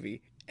solo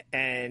movie.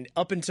 And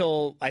up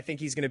until I think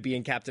he's going to be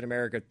in Captain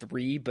America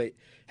 3, but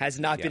has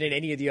not been in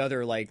any of the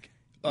other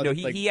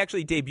he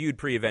actually debuted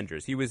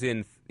pre-Avengers. He was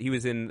in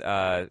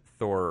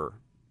Thor.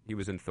 He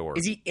was in Thor.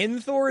 Is he in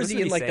Thor? Or is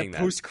he in like the that.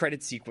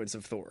 post-credit sequence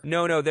of Thor?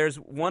 No. There's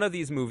one of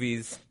these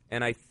movies,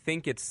 and I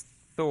think it's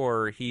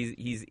Thor.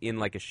 He's in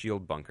like a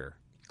shield bunker.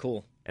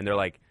 Cool. And they're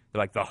like,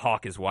 the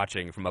Hawk is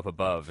watching from up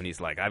above, and he's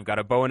like, I've got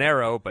a bow and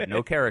arrow, but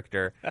no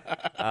character.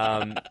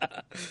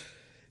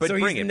 But so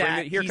bring he's in it.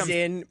 that. He's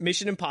in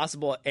Mission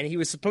Impossible, and he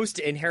was supposed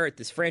to inherit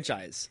this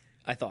franchise,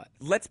 I thought.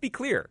 Let's be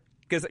clear,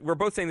 because we're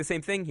both saying the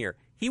same thing here.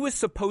 He was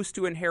supposed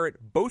to inherit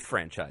both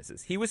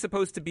franchises. He was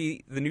supposed to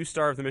be the new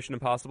star of the Mission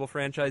Impossible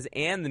franchise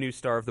and the new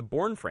star of the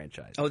Bourne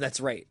franchise. Oh, that's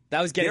right.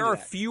 That was getting There are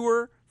that.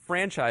 fewer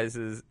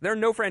franchises. There are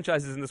no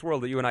franchises in this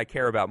world that you and I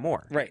care about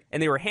more. Right.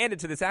 And they were handed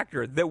to this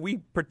actor that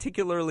we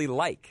particularly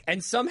like.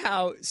 And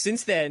somehow,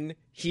 since then,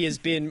 he has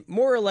been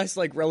more or less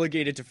like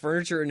relegated to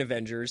furniture in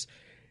Avengers.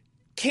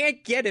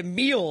 Can't get a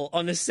meal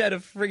on the set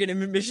of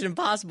friggin' Mission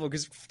Impossible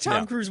because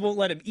Tom Cruise won't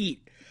let him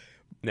eat.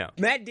 No.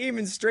 Matt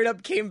Damon straight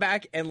up came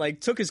back and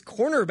took his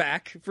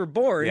cornerback for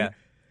Bourne,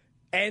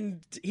 and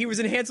he was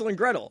in Hansel and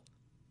Gretel.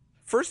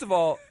 First of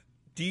all,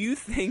 do you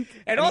think...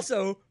 And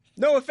also,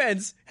 no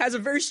offense, has a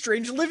very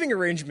strange living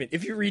arrangement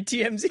if you read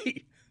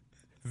TMZ.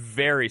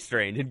 very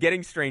strange and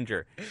getting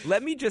stranger.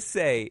 Let me just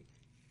say,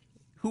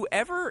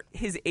 whoever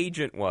his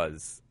agent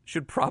was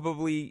should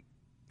probably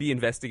be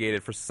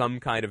investigated for some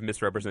kind of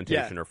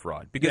misrepresentation or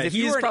fraud. Because if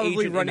he is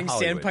probably running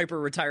Hollywood, Sandpiper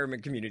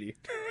Retirement Community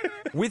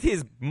with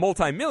his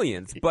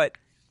multi-millions. But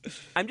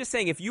I'm just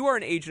saying, if you are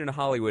an agent in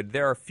Hollywood,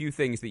 there are a few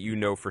things that you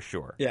know for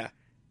sure. Yeah.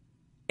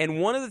 And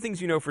one of the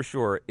things you know for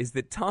sure is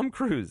that Tom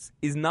Cruise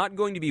is not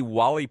going to be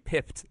Wally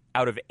Pipped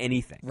out of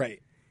anything.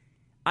 Right.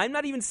 I'm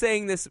not even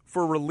saying this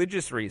for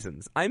religious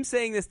reasons. I'm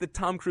saying this that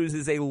Tom Cruise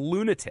is a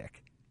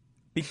lunatic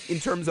in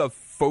terms of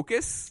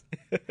focus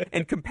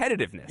and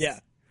competitiveness. Yeah.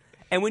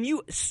 And when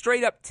you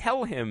straight up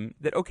tell him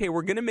that, okay,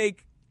 we're going to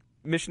make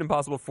Mission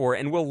Impossible 4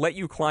 and we'll let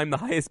you climb the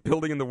highest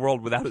building in the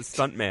world without a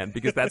stuntman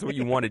because that's what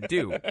you want to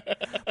do.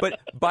 But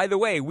by the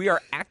way, we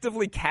are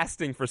actively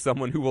casting for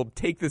someone who will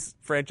take this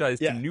franchise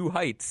to new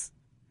heights.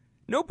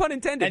 No pun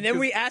intended. And then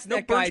we asked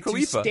that guy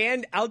to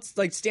stand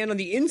on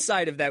the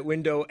inside of that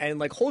window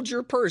and hold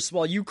your purse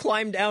while you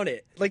climb down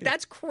it.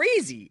 That's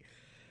crazy.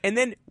 And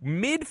then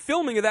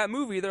mid-filming of that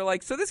movie, they're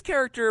like, so this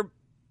character,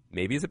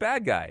 maybe he's a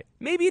bad guy.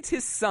 Maybe it's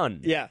his son.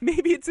 Yeah.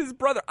 Maybe it's his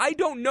brother. I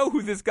don't know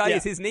who this guy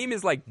is. His name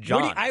is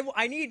John.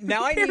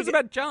 Who cares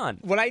about John?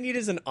 What I need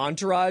is an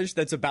entourage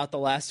that's about the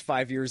last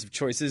 5 years of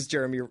choices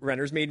Jeremy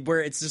Renner's made, where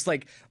it's just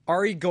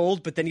Ari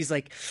Gold, but then he's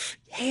like,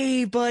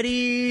 hey,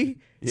 buddy.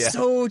 Yeah.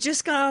 So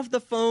just got off the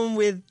phone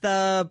with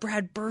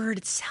Brad Bird.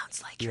 It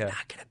sounds like you're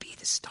not going to be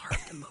the star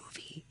of the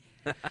movie.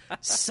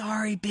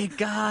 Sorry, big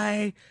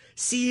guy.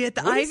 See you at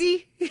the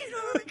Ivy?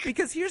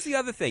 Because here's the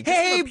other thing.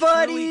 Hey,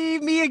 buddy,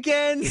 me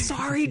again.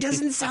 Sorry,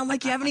 doesn't sound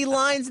like you have any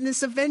lines in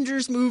this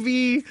Avengers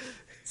movie.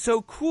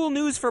 So cool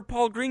news for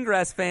Paul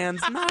Greengrass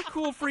fans. Not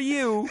cool for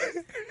you.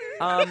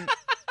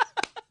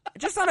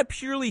 Just on a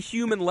purely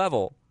human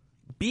level,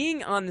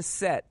 being on the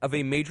set of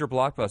a major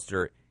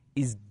blockbuster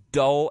is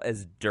dull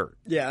as dirt.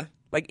 Yeah.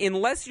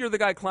 Unless you're the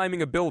guy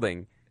climbing a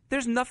building,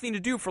 there's nothing to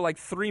do for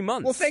 3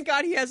 months. Well, thank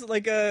God he has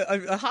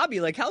a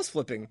hobby like house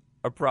flipping.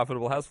 A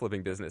profitable house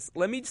flipping business.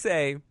 Let me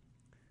say,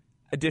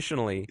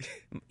 additionally,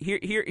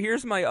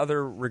 here's my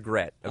other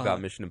regret about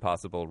Mission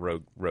Impossible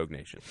Rogue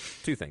Nation.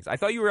 Two things. I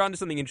thought you were onto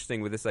something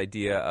interesting with this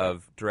idea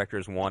of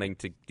directors wanting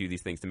to do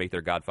these things to make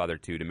their Godfather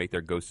 2, to make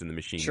their Ghost in the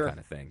Machine kind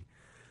of thing.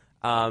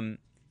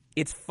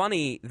 It's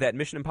funny that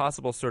Mission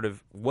Impossible sort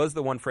of was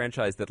the one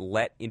franchise that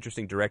let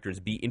interesting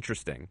directors be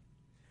interesting.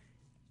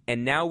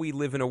 And now we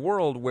live in a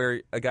world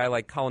where a guy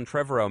like Colin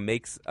Trevorrow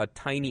makes a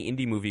tiny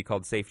indie movie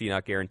called Safety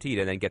Not Guaranteed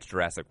and then gets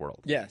Jurassic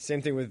World. Yeah,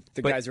 same thing with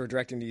the guys who are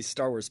directing these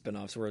Star Wars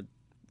spinoffs, where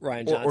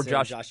Ryan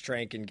Johnson, Josh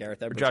Trank, and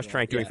Gareth Edwards. Josh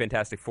Trank doing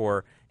Fantastic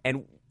Four.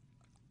 And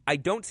I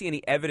don't see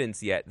any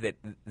evidence yet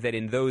that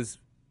in those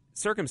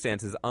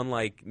circumstances,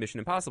 unlike Mission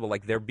Impossible,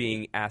 they're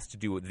being asked to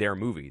do their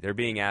movie. They're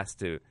being asked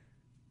to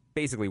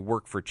basically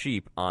work for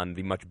cheap on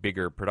the much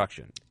bigger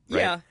production.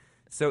 Right? Yeah.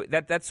 So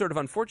that's sort of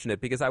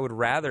unfortunate because I would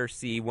rather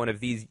see one of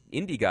these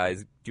indie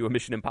guys do a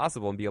Mission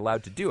Impossible and be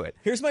allowed to do it.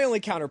 Here's my only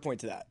counterpoint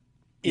to that,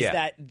 is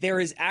that there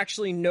is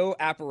actually no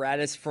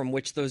apparatus from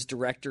which those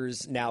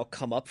directors now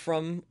come up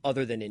from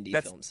other than indie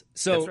films.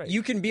 So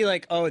you can be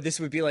like, oh, this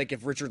would be like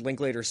if Richard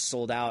Linklater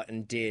sold out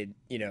and did,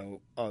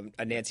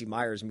 a Nancy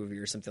Meyers movie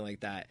or something like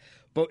that.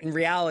 But in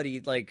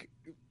reality,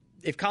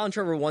 if Colin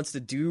Trevorrow wants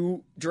to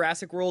do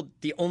Jurassic World,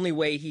 the only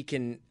way he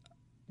can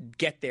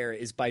get there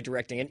is by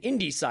directing an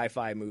indie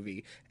sci-fi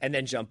movie and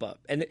then jump up.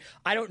 And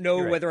I don't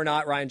know whether or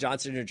not Ryan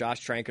Johnson or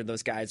Josh Trank or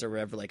those guys are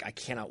whatever, I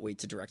cannot wait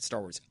to direct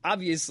Star Wars.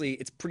 Obviously,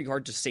 it's pretty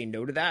hard to say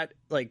no to that.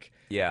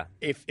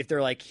 If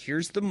they're like,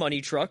 here's the money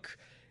truck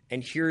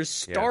and here's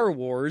Star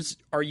Wars,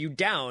 are you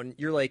down?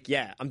 You're like,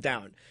 yeah, I'm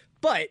down.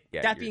 But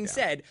that being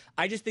said,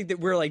 I just think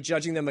that we're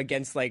judging them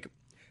against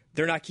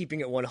they're not keeping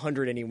it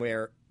 100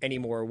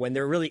 anymore when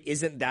there really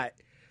isn't that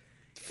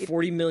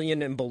 40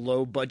 million and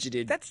below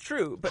budgeted. That's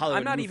true, but Hollywood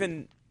I'm not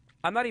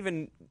movie.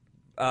 even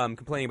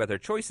complaining about their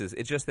choices.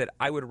 It's just that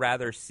I would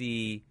rather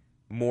see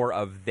more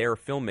of their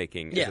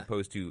filmmaking as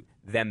opposed to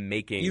them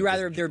making. You'd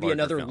rather there be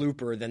another film.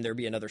 Looper than there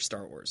be another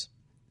Star Wars.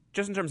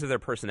 Just in terms of their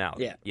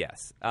personality. Yeah.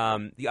 Yes.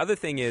 The other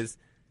thing is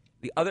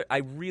I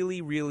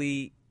really,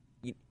 really,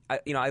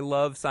 I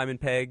love Simon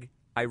Pegg.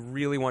 I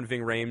really want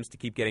Ving Rhames to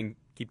keep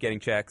getting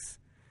checks.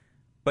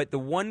 But the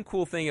one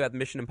cool thing about the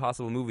Mission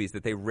Impossible movies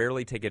that they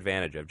rarely take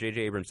advantage of,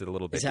 J.J. Abrams did a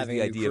little bit, is having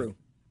the idea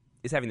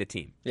is having the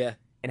team. Yeah.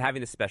 And having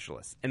the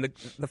specialists. And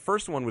the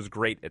first one was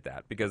great at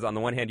that because on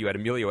the one hand you had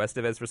Emilio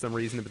Estevez for some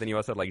reason, but then you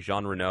also had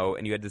Jean Reno,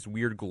 and you had this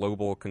weird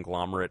global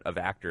conglomerate of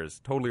actors,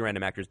 totally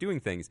random actors doing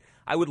things.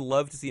 I would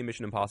love to see a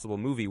Mission Impossible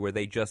movie where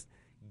they just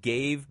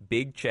gave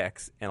big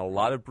checks and a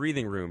lot of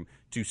breathing room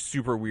to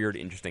super weird,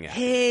 interesting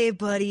actors. Hey,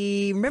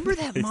 buddy, remember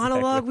that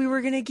monologue we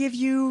were going to give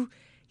you?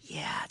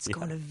 Yeah, it's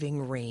going to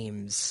Ving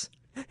Rhames.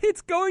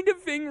 It's going to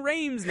Ving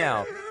Rhames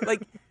now.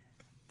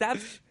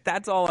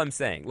 That's all I'm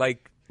saying.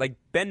 Like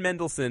Ben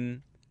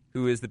Mendelsohn,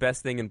 who is the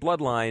best thing in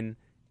Bloodline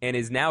and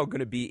is now going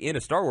to be in a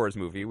Star Wars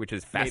movie, which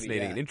is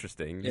fascinating and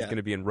interesting. He's going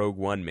to be in Rogue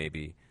One,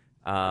 maybe.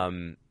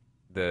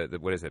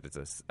 what is it?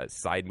 It's a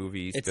side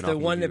movie. It's spin-off the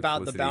one movie with about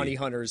the Felicity. bounty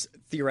hunters,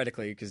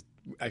 theoretically, because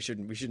we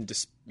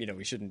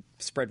shouldn't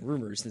spread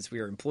rumors since we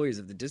are employees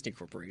of the Disney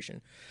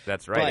Corporation.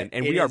 That's right,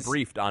 and we are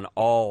briefed on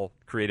all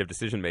creative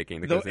decision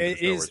making that goes into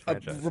the Star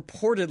Wars franchise.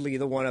 Reportedly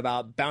the one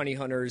about bounty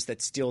hunters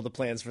that steal the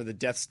plans for the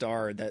Death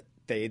Star that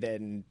they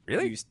then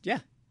used. Yeah.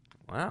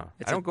 Wow,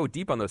 I don't go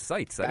deep on those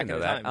sites. I didn't know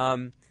that.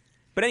 Time.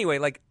 But anyway,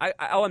 like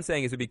all I'm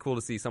saying is it'd be cool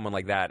to see someone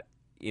like that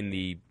in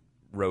the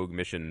Rogue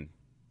Mission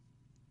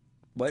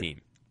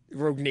team.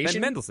 Rogue Nation?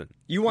 Ben Mendelsohn.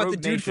 You want Rogue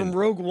the dude Nation. from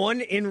Rogue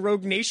One in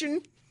Rogue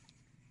Nation?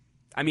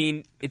 I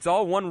mean, it's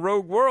all one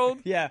Rogue world,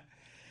 Yeah.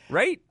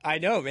 right? I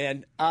know,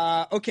 man.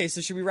 Okay,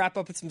 so should we wrap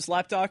up with some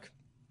slap talk?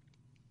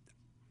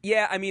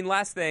 Yeah, I mean,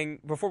 last thing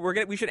before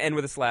we should end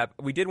with a slap.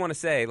 We did want to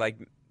say, like,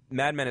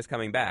 Mad Men is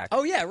coming back.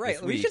 Oh, yeah, right.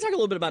 this We week. should talk a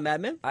little bit about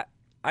Mad Men.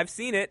 I've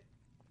seen it.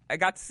 I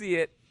got to see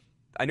it.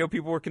 I know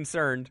people were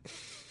concerned.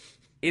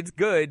 It's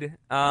good.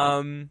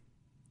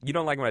 You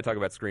don't like when I talk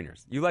about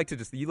screeners. You like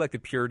the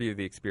purity of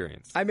the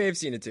experience. I may have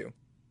seen it too.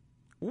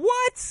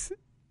 What?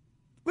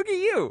 Look at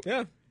you.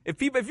 Yeah.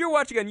 If you're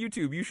watching on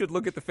YouTube, you should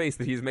look at the face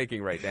that he's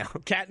making right now.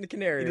 Cat and the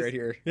Canary right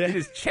here. It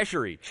is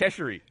Cheshire.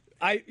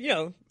 I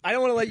don't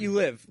want to let you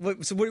live.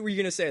 So what were you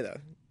going to say, though?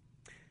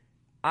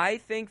 I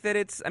think that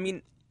it's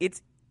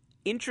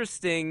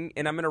interesting,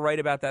 and I'm going to write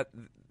about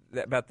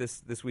about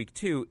this week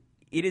too.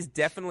 It is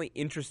definitely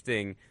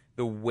interesting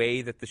the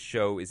way that the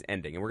show is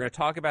ending, and we're going to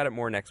talk about it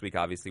more next week,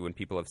 obviously, when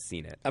people have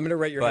seen it. I'm going to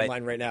write your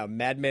headline right now: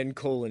 Mad Men: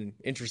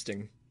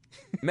 interesting.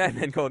 Mad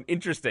Men: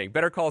 interesting.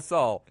 Better Call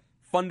Saul.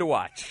 Fun to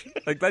watch.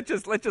 Like let's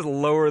just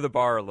lower the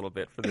bar a little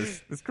bit for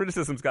this. This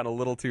criticism's gotten a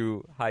little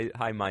too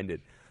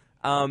high-minded.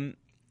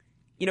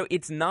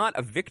 It's not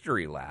a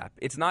victory lap.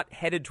 It's not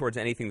headed towards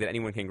anything that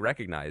anyone can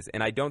recognize.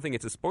 And I don't think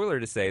it's a spoiler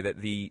to say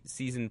that the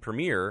season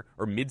premiere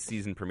or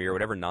mid-season premiere,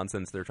 whatever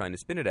nonsense they're trying to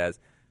spin it as,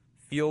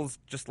 feels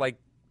just like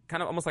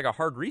kind of almost like a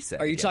hard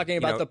reset. Are you talking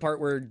about the part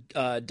where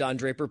Don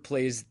Draper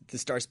plays the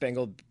Star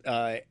Spangled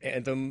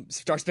anthem,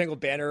 Star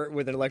Spangled Banner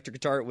with an electric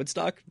guitar at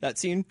Woodstock? That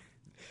scene?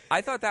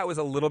 I thought that was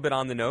a little bit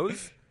on the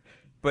nose,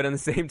 but at the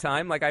same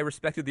time, like I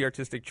respected the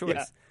artistic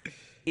choice.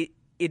 Yeah.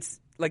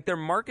 It's like their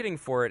marketing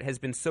for it has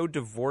been so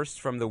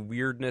divorced from the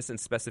weirdness and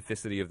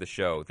specificity of the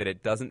show that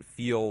it doesn't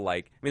feel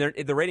like. I mean,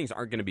 the ratings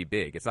aren't going to be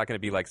big. It's not going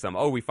to be like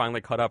we finally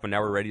caught up and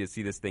now we're ready to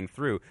see this thing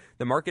through.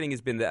 The marketing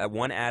has been that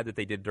one ad that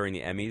they did during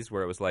the Emmys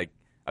where it was like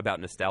about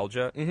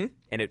nostalgia,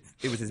 and it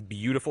was this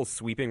beautiful,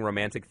 sweeping,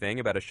 romantic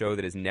thing about a show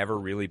that has never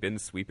really been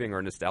sweeping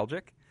or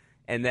nostalgic.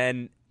 And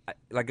then,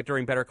 like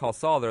during Better Call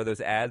Saul, there are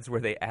those ads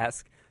where they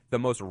ask the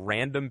most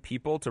random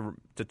people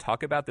to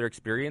talk about their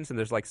experience, and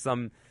there's like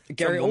some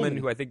woman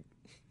who I think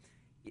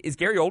is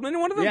Gary Oldman in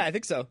one of them. Yeah, I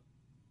think so.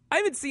 I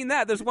haven't seen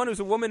that. There's one who's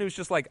a woman who's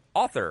just like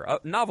author, a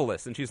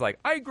novelist, and she's like,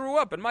 I grew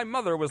up and my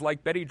mother was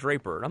like Betty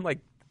Draper, and I'm like,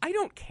 I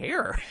don't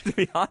care, to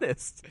be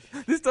honest.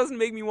 This doesn't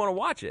make me want to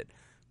watch it,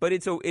 but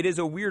it is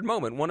a weird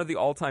moment. One of the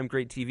all-time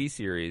great TV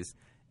series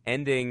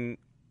ending.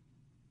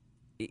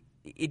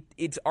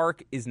 Its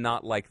arc is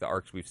not like the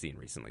arcs we've seen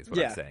recently, is what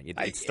I'm saying.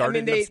 It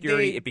started in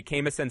obscurity, it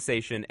became a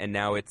sensation, and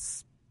now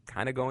it's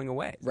kind of going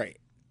away. Right.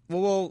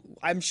 Well,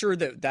 I'm sure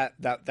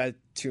that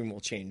tune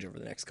will change over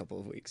the next couple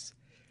of weeks.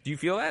 Do you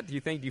feel that? Do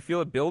you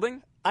feel it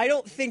building? I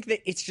don't think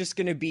that it's just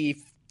going to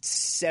be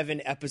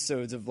 7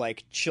 episodes of,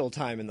 like, chill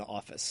time in the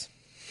office.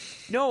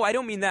 No, I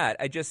don't mean that.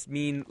 I just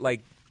mean,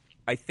 like,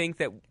 I think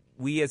that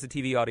we as a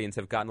TV audience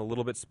have gotten a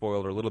little bit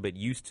spoiled or a little bit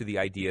used to the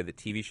idea that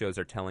TV shows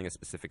are telling a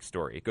specific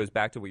story. It goes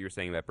back to what you were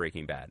saying about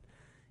Breaking Bad.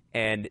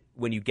 And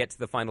when you get to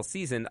the final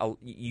season,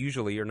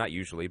 usually, or not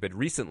usually, but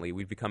recently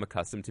we've become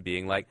accustomed to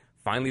being like,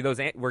 finally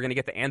we're going to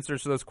get the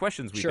answers to those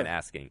questions we've been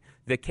asking.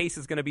 The case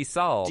is going to be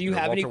solved. Do you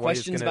have any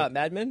questions about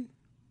Mad Men?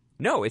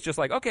 No, it's just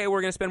like, okay,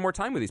 we're going to spend more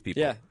time with these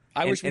people. Yeah,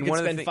 I wish we could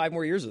spend 5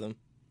 more years with them.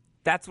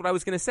 That's what I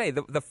was going to say.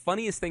 The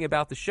funniest thing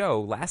about the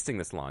show, lasting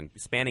this long,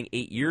 spanning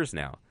 8 years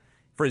now,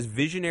 for as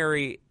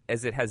visionary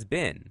as it has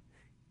been,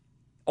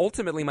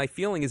 ultimately my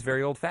feeling is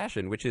very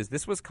old-fashioned, which is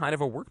this was kind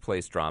of a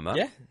workplace drama.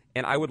 Yeah.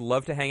 And I would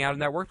love to hang out in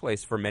that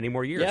workplace for many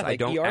more years. Yeah, like I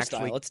don't ER actually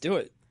style. Let's do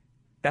it.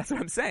 That's what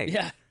I'm saying.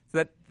 Yeah.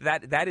 So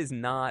that is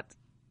not,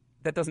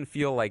 that doesn't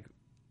feel like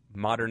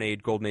modern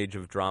age, golden age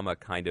of drama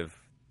kind of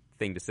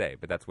thing to say,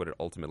 but that's what it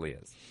ultimately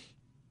is.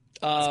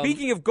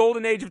 Speaking of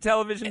golden age of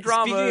television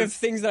dramas. Speaking of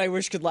things that I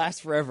wish could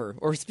last forever,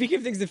 or speaking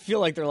of things that feel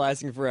like they're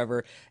lasting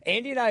forever,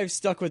 Andy and I have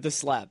stuck with the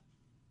slap.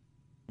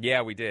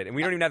 Yeah, we did. And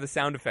we don't even have the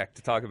sound effect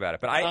to talk about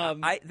it. But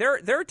there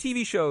are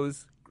TV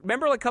shows.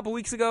 Remember like a couple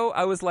weeks ago,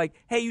 I was like,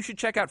 hey, you should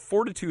check out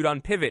Fortitude on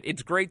Pivot.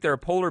 It's great. There are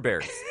polar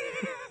bears.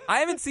 I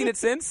haven't seen it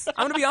since. I'm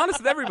going to be honest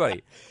with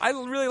everybody. I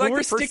really like the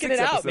first 6 sticking it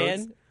out,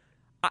 episodes. Man.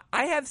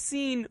 I have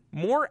seen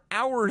more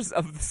hours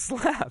of the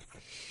slap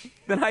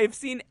than I have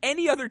seen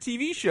any other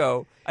TV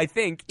show, I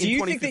think, in 2015. Do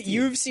you think that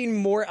you've seen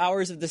more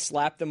hours of the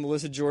slap than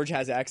Melissa George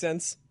has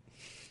accents?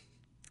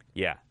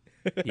 Yeah.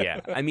 Yeah.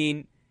 I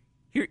mean,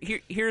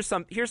 here's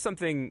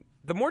something.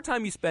 The more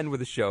time you spend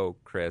with a show,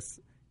 Chris,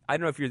 I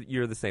don't know if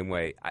you're the same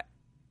way.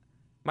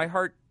 My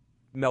heart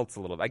melts a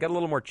little bit. I got a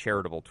little more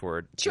charitable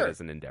toward it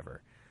as an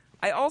endeavor.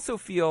 I also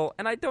feel,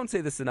 and I don't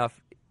say this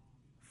enough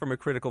from a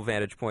critical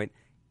vantage point,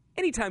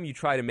 anytime you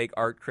try to make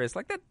art, Chris,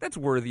 like that's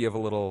worthy of a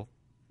little,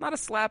 not a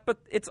slap, but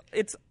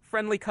it's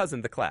friendly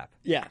cousin, the clap.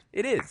 Yeah.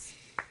 It is.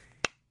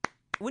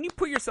 When you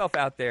put yourself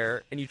out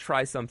there and you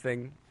try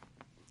something,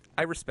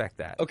 I respect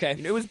that. Okay.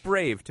 It was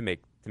brave to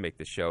make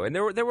this show. And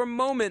there were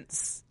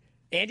moments.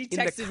 Andy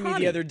texted me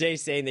the other day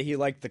saying that he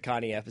liked the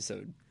Connie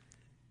episode.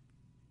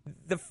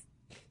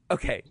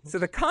 Okay, so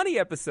the Connie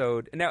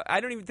episode, now I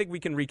don't even think we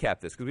can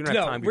recap this because we don't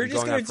have time. We're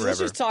just going to let's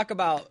just talk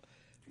about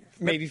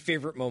maybe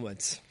favorite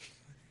moments.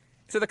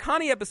 So the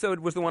Connie episode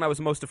was the one I was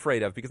most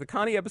afraid of because the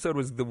Connie episode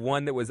was the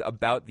one that was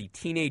about the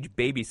teenage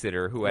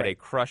babysitter who had a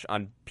crush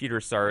on Peter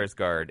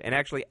Sarsgaard and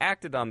actually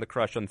acted on the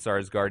crush on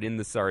Sarsgaard in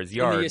the Sars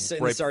yard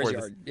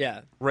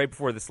right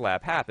before the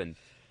slap happened.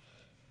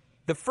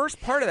 The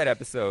first part of that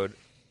episode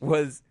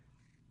was,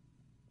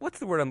 what's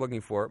the word I'm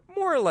looking for?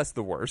 More or less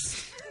the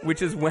worst,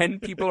 which is when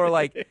people are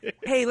like,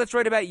 hey, let's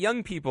write about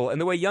young people and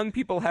the way young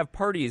people have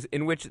parties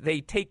in which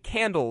they take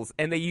candles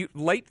and they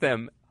light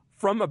them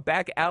from a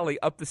back alley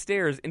up the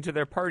stairs into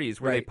their parties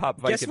where they pop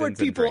Vicodins. Guess what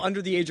people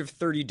under the age of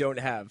 30 don't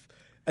have?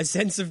 A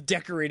sense of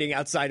decorating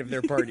outside of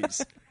their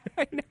parties.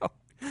 I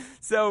know.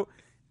 So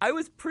I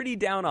was pretty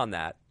down on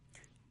that.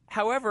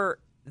 However,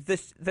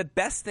 the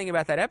best thing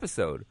about that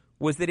episode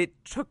was that it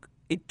took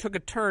a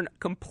turn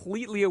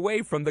completely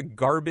away from the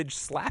garbage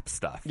slap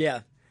stuff.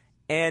 Yeah.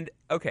 And,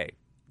 okay,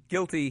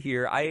 guilty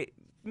here. I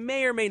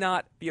may or may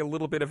not be a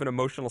little bit of an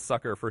emotional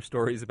sucker for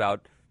stories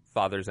about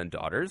fathers and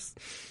daughters.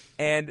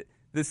 And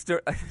this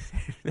story, I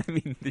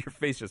mean, your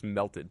face just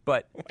melted,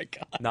 but oh my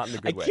God. Not in a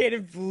good way. I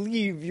can't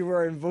believe you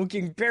are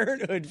invoking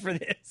parenthood for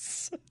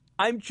this.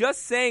 I'm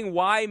just saying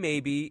why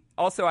maybe.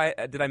 Also,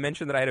 did I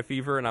mention that I had a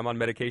fever and I'm on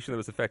medication that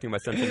was affecting my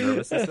central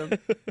nervous system?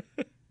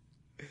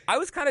 I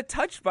was kind of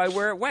touched by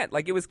where it went.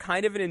 Like, it was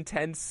kind of an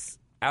intense,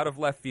 out of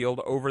left field,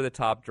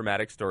 over-the-top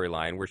dramatic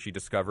storyline where she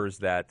discovers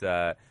that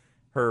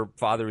her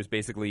father was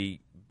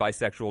basically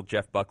bisexual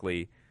Jeff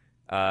Buckley,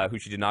 who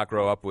she did not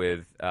grow up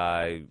with.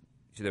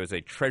 There was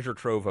a treasure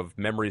trove of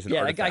memories and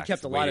artifacts. Yeah, that guy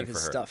kept a lot of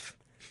his stuff.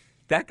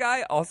 That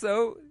guy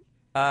also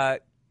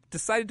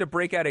decided to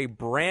break out a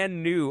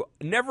brand new,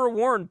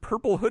 never-worn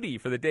purple hoodie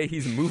for the day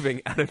he's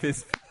moving out of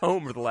his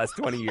home for the last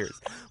 20 years,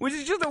 which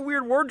is just a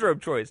weird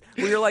wardrobe choice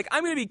where you're like,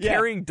 I'm going to be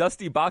carrying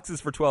dusty boxes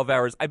for 12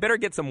 hours. I better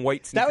get some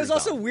white sneakers. That was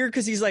also weird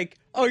because he's like,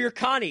 oh, you're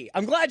Connie.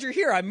 I'm glad you're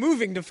here. I'm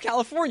moving to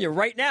California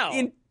right now.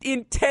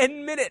 In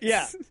 10 minutes.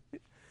 Yeah.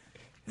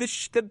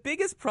 The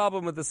biggest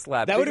problem with the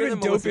slap... That would have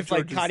been dope if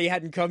like Connie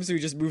hadn't come, so he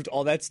just moved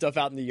all that stuff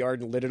out in the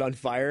yard and lit it on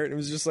fire. And it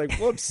was just like,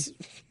 whoops.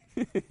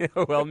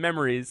 Well,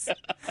 memories.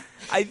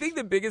 I think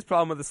the biggest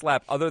problem with the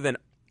slap, other than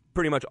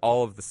pretty much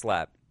all of the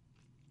slap,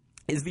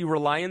 is the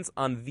reliance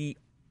on the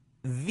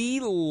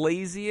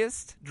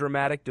laziest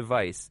dramatic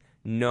device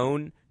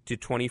known to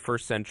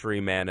 21st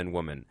century man and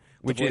woman,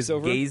 which is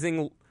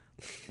gazing...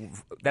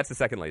 That's the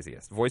second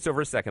laziest.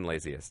 Voiceover is second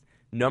laziest.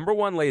 Number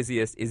one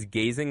laziest is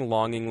gazing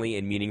longingly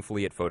and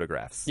meaningfully at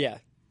photographs. Yeah.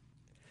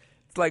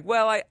 It's like,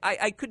 well,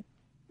 I could...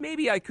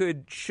 Maybe I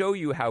could show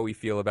you how we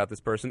feel about this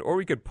person, or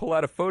we could pull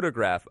out a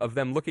photograph of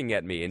them looking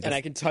at me. And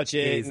I can touch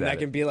it, and I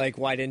can be like,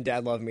 why didn't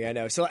Dad love me? I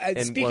know. So,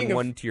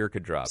 one tear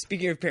could drop.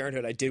 Speaking of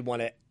parenthood, I did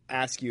want to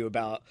ask you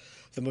about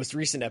the most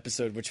recent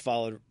episode, which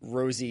followed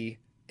Rosie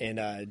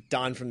and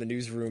Don from the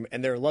newsroom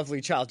and their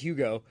lovely child,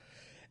 Hugo.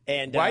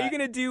 And why are you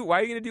gonna do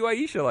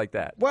Aisha like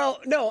that? Well,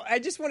 no, I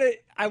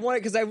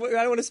want because I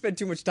don't want to spend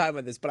too much time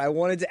on this, but I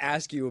wanted to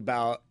ask you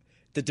about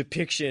the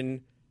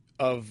depiction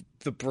of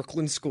the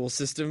Brooklyn school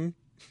system.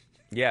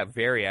 Yeah,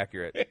 very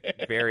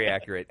accurate. Very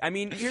accurate. I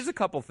mean, here's a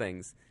couple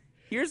things.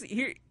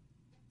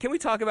 Can we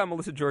talk about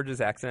Melissa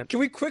George's accent? Can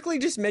we quickly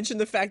just mention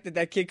the fact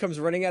that kid comes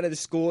running out of the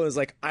school and is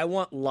like, I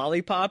want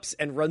lollipops,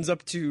 and runs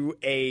up to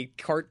a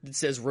cart that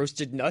says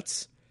roasted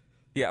nuts?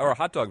 Yeah, or a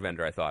hot dog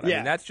vendor, I thought. I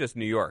mean, that's just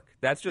New York.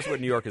 That's just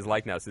what New York is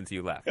like now since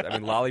you left. I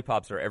mean,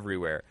 lollipops are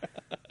everywhere.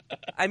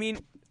 I mean,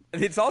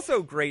 it's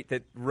also great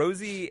that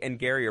Rosie and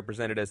Gary are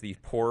presented as these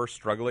poor,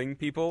 struggling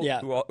people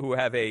who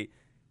have a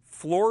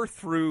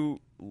floor-through,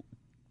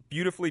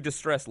 beautifully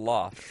distressed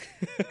loft,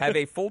 have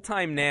a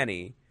full-time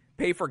nanny,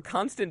 pay for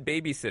constant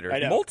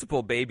babysitters,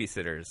 multiple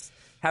babysitters,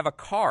 have a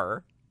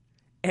car,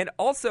 and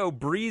also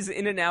breeze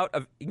in and out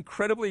of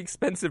incredibly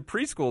expensive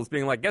preschools,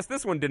 being like, guess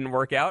this one didn't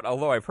work out,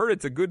 although I've heard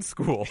it's a good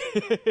school.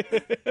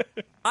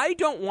 I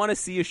don't want to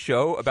see a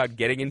show about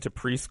getting into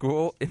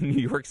preschool in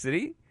New York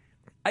City.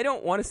 I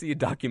don't want to see a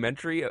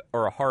documentary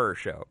or a horror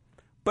show.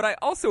 But I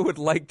also would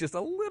like just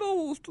a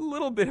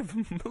little bit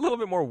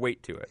more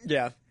weight to it.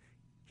 Yeah.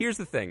 Here's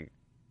the thing.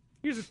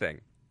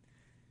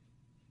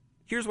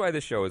 Here's why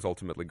this show is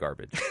ultimately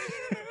garbage.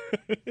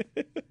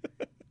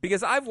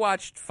 Because I've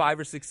watched 5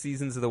 or 6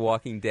 seasons of The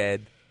Walking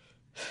Dead.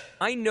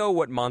 I know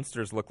what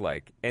monsters look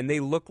like, and they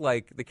look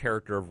like the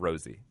character of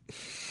Rosie.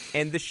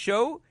 And the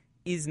show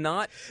is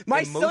not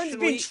My son's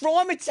been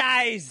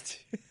traumatized!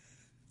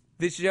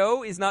 The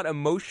show is not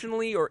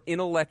emotionally or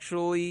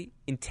intellectually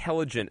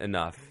intelligent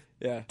enough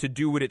to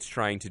do what it's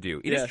trying to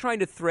do. It is trying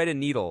to thread a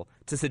needle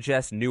to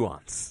suggest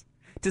nuance,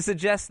 to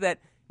suggest that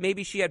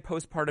maybe she had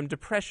postpartum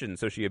depression,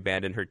 so she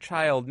abandoned her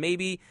child.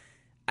 Maybe,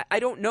 I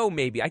don't know,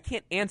 maybe. I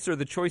can't answer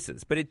the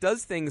choices, but it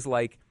does things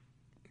like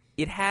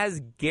it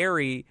has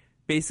Gary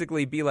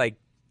basically be like,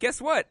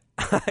 guess what?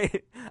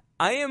 I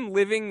am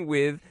living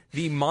with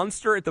the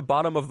monster at the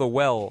bottom of the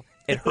well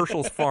at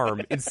Herschel's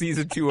farm in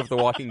season 2 of The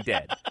Walking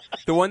Dead.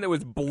 The one that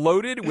was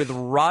bloated with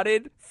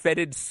rotted,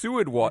 fetid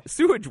sewage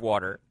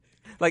water.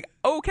 Like,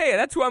 okay,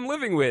 that's who I'm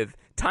living with.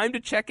 Time to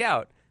check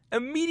out.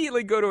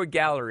 Immediately go to a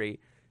gallery.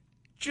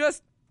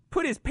 Just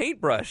put his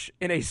paintbrush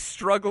in a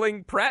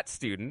struggling Pratt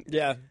student.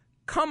 Yeah.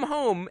 Come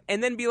home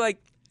and then be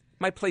like,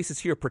 my place is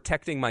here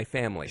protecting my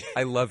family.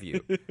 I love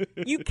you.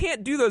 You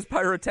can't do those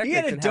pyrotechnics. He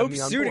had a and have dope me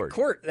on suit board. at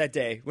court that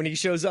day when he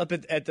shows up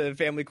at the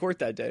family court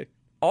that day.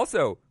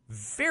 Also,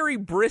 very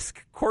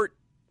brisk court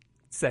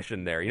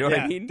session there. You know what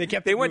I mean? They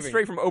went moving.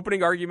 straight from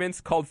opening arguments,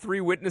 called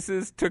 3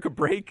 witnesses, took a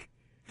break,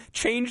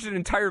 changed an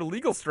entire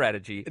legal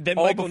strategy. Then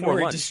all Michael before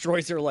Nouri lunch.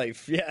 destroys her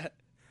life. Yeah.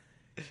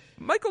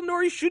 Michael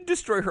Nouri should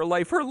destroy her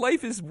life. Her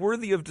life is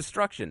worthy of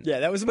destruction.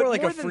 Yeah, that was But more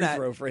like a than free that,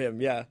 throw for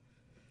him. Yeah.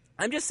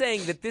 I'm just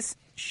saying that this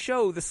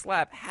show, The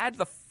Slap, had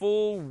the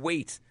full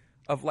weight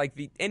of like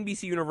the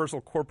NBC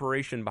Universal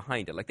Corporation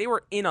behind it. Like they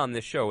were in on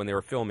this show when they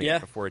were filming it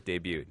before it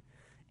debuted.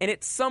 And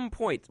at some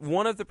point,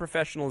 one of the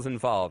professionals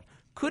involved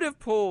could have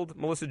pulled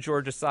Melissa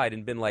George aside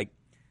and been like,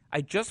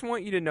 I just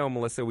want you to know,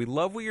 Melissa, we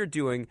love what you're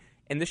doing,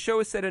 and the show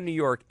is set in New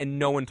York, and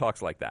no one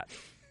talks like that.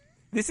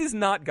 This is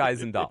not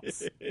Guys and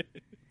Dolls.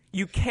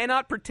 You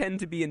cannot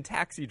pretend to be in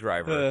Taxi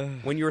Driver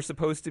when you're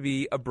supposed to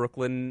be a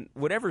Brooklyn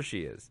whatever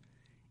she is.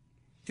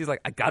 She's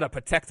like, I gotta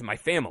protect my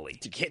family.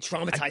 You can't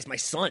traumatize my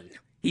son.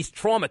 He's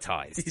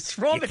traumatized. He's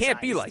traumatized. You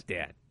can't be like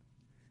that.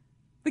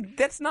 Like,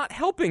 that's not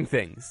helping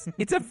things.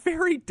 It's a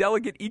very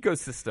delicate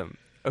ecosystem,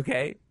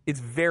 okay? It's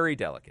very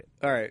delicate.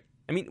 All right.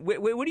 I mean,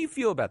 what do you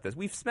feel about this?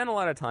 We've spent a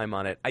lot of time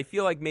on it. I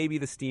feel like maybe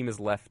the steam is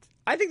left.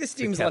 I think the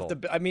steam's left.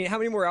 I mean, how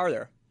many more are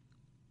there?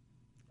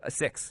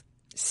 6.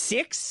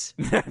 6?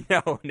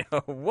 No.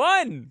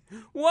 1.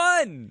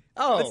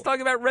 Oh. Let's talk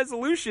about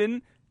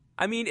resolution.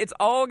 I mean, it's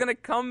all going to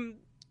come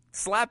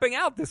slapping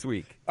out this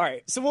week. All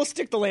right. So we'll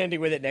stick the landing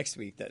with it next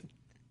week then.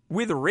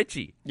 With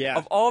Richie. Yeah.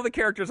 Of all the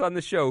characters on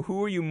the show,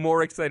 who are you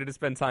more excited to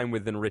spend time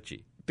with than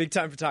Richie? Big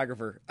time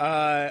photographer.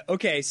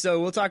 Okay,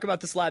 so we'll talk about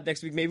the Slab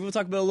next week. Maybe we'll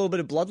talk about a little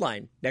bit of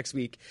Bloodline next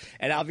week,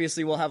 and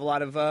obviously we'll have a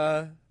lot of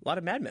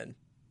Mad Men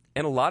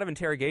and a lot of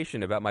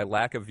interrogation about my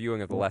lack of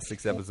viewing of the last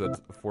 6 episodes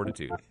of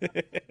Fortitude.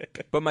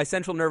 But my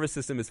central nervous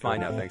system is fine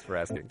now. Thanks for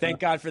asking. Thank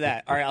God for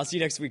that. All right, I'll see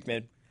you next week,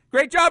 man.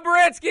 Great job,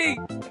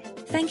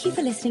 Baranski! Thank you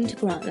for listening to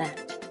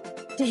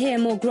Grantland. To hear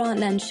more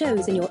Grantland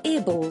shows in your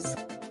earballs,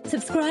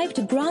 subscribe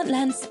to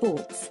Grantland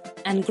Sports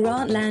and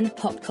Grantland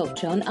Pop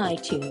Culture on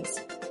iTunes.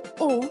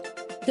 Or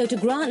go to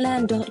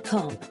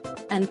grantland.com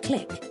and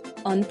click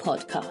on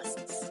podcast.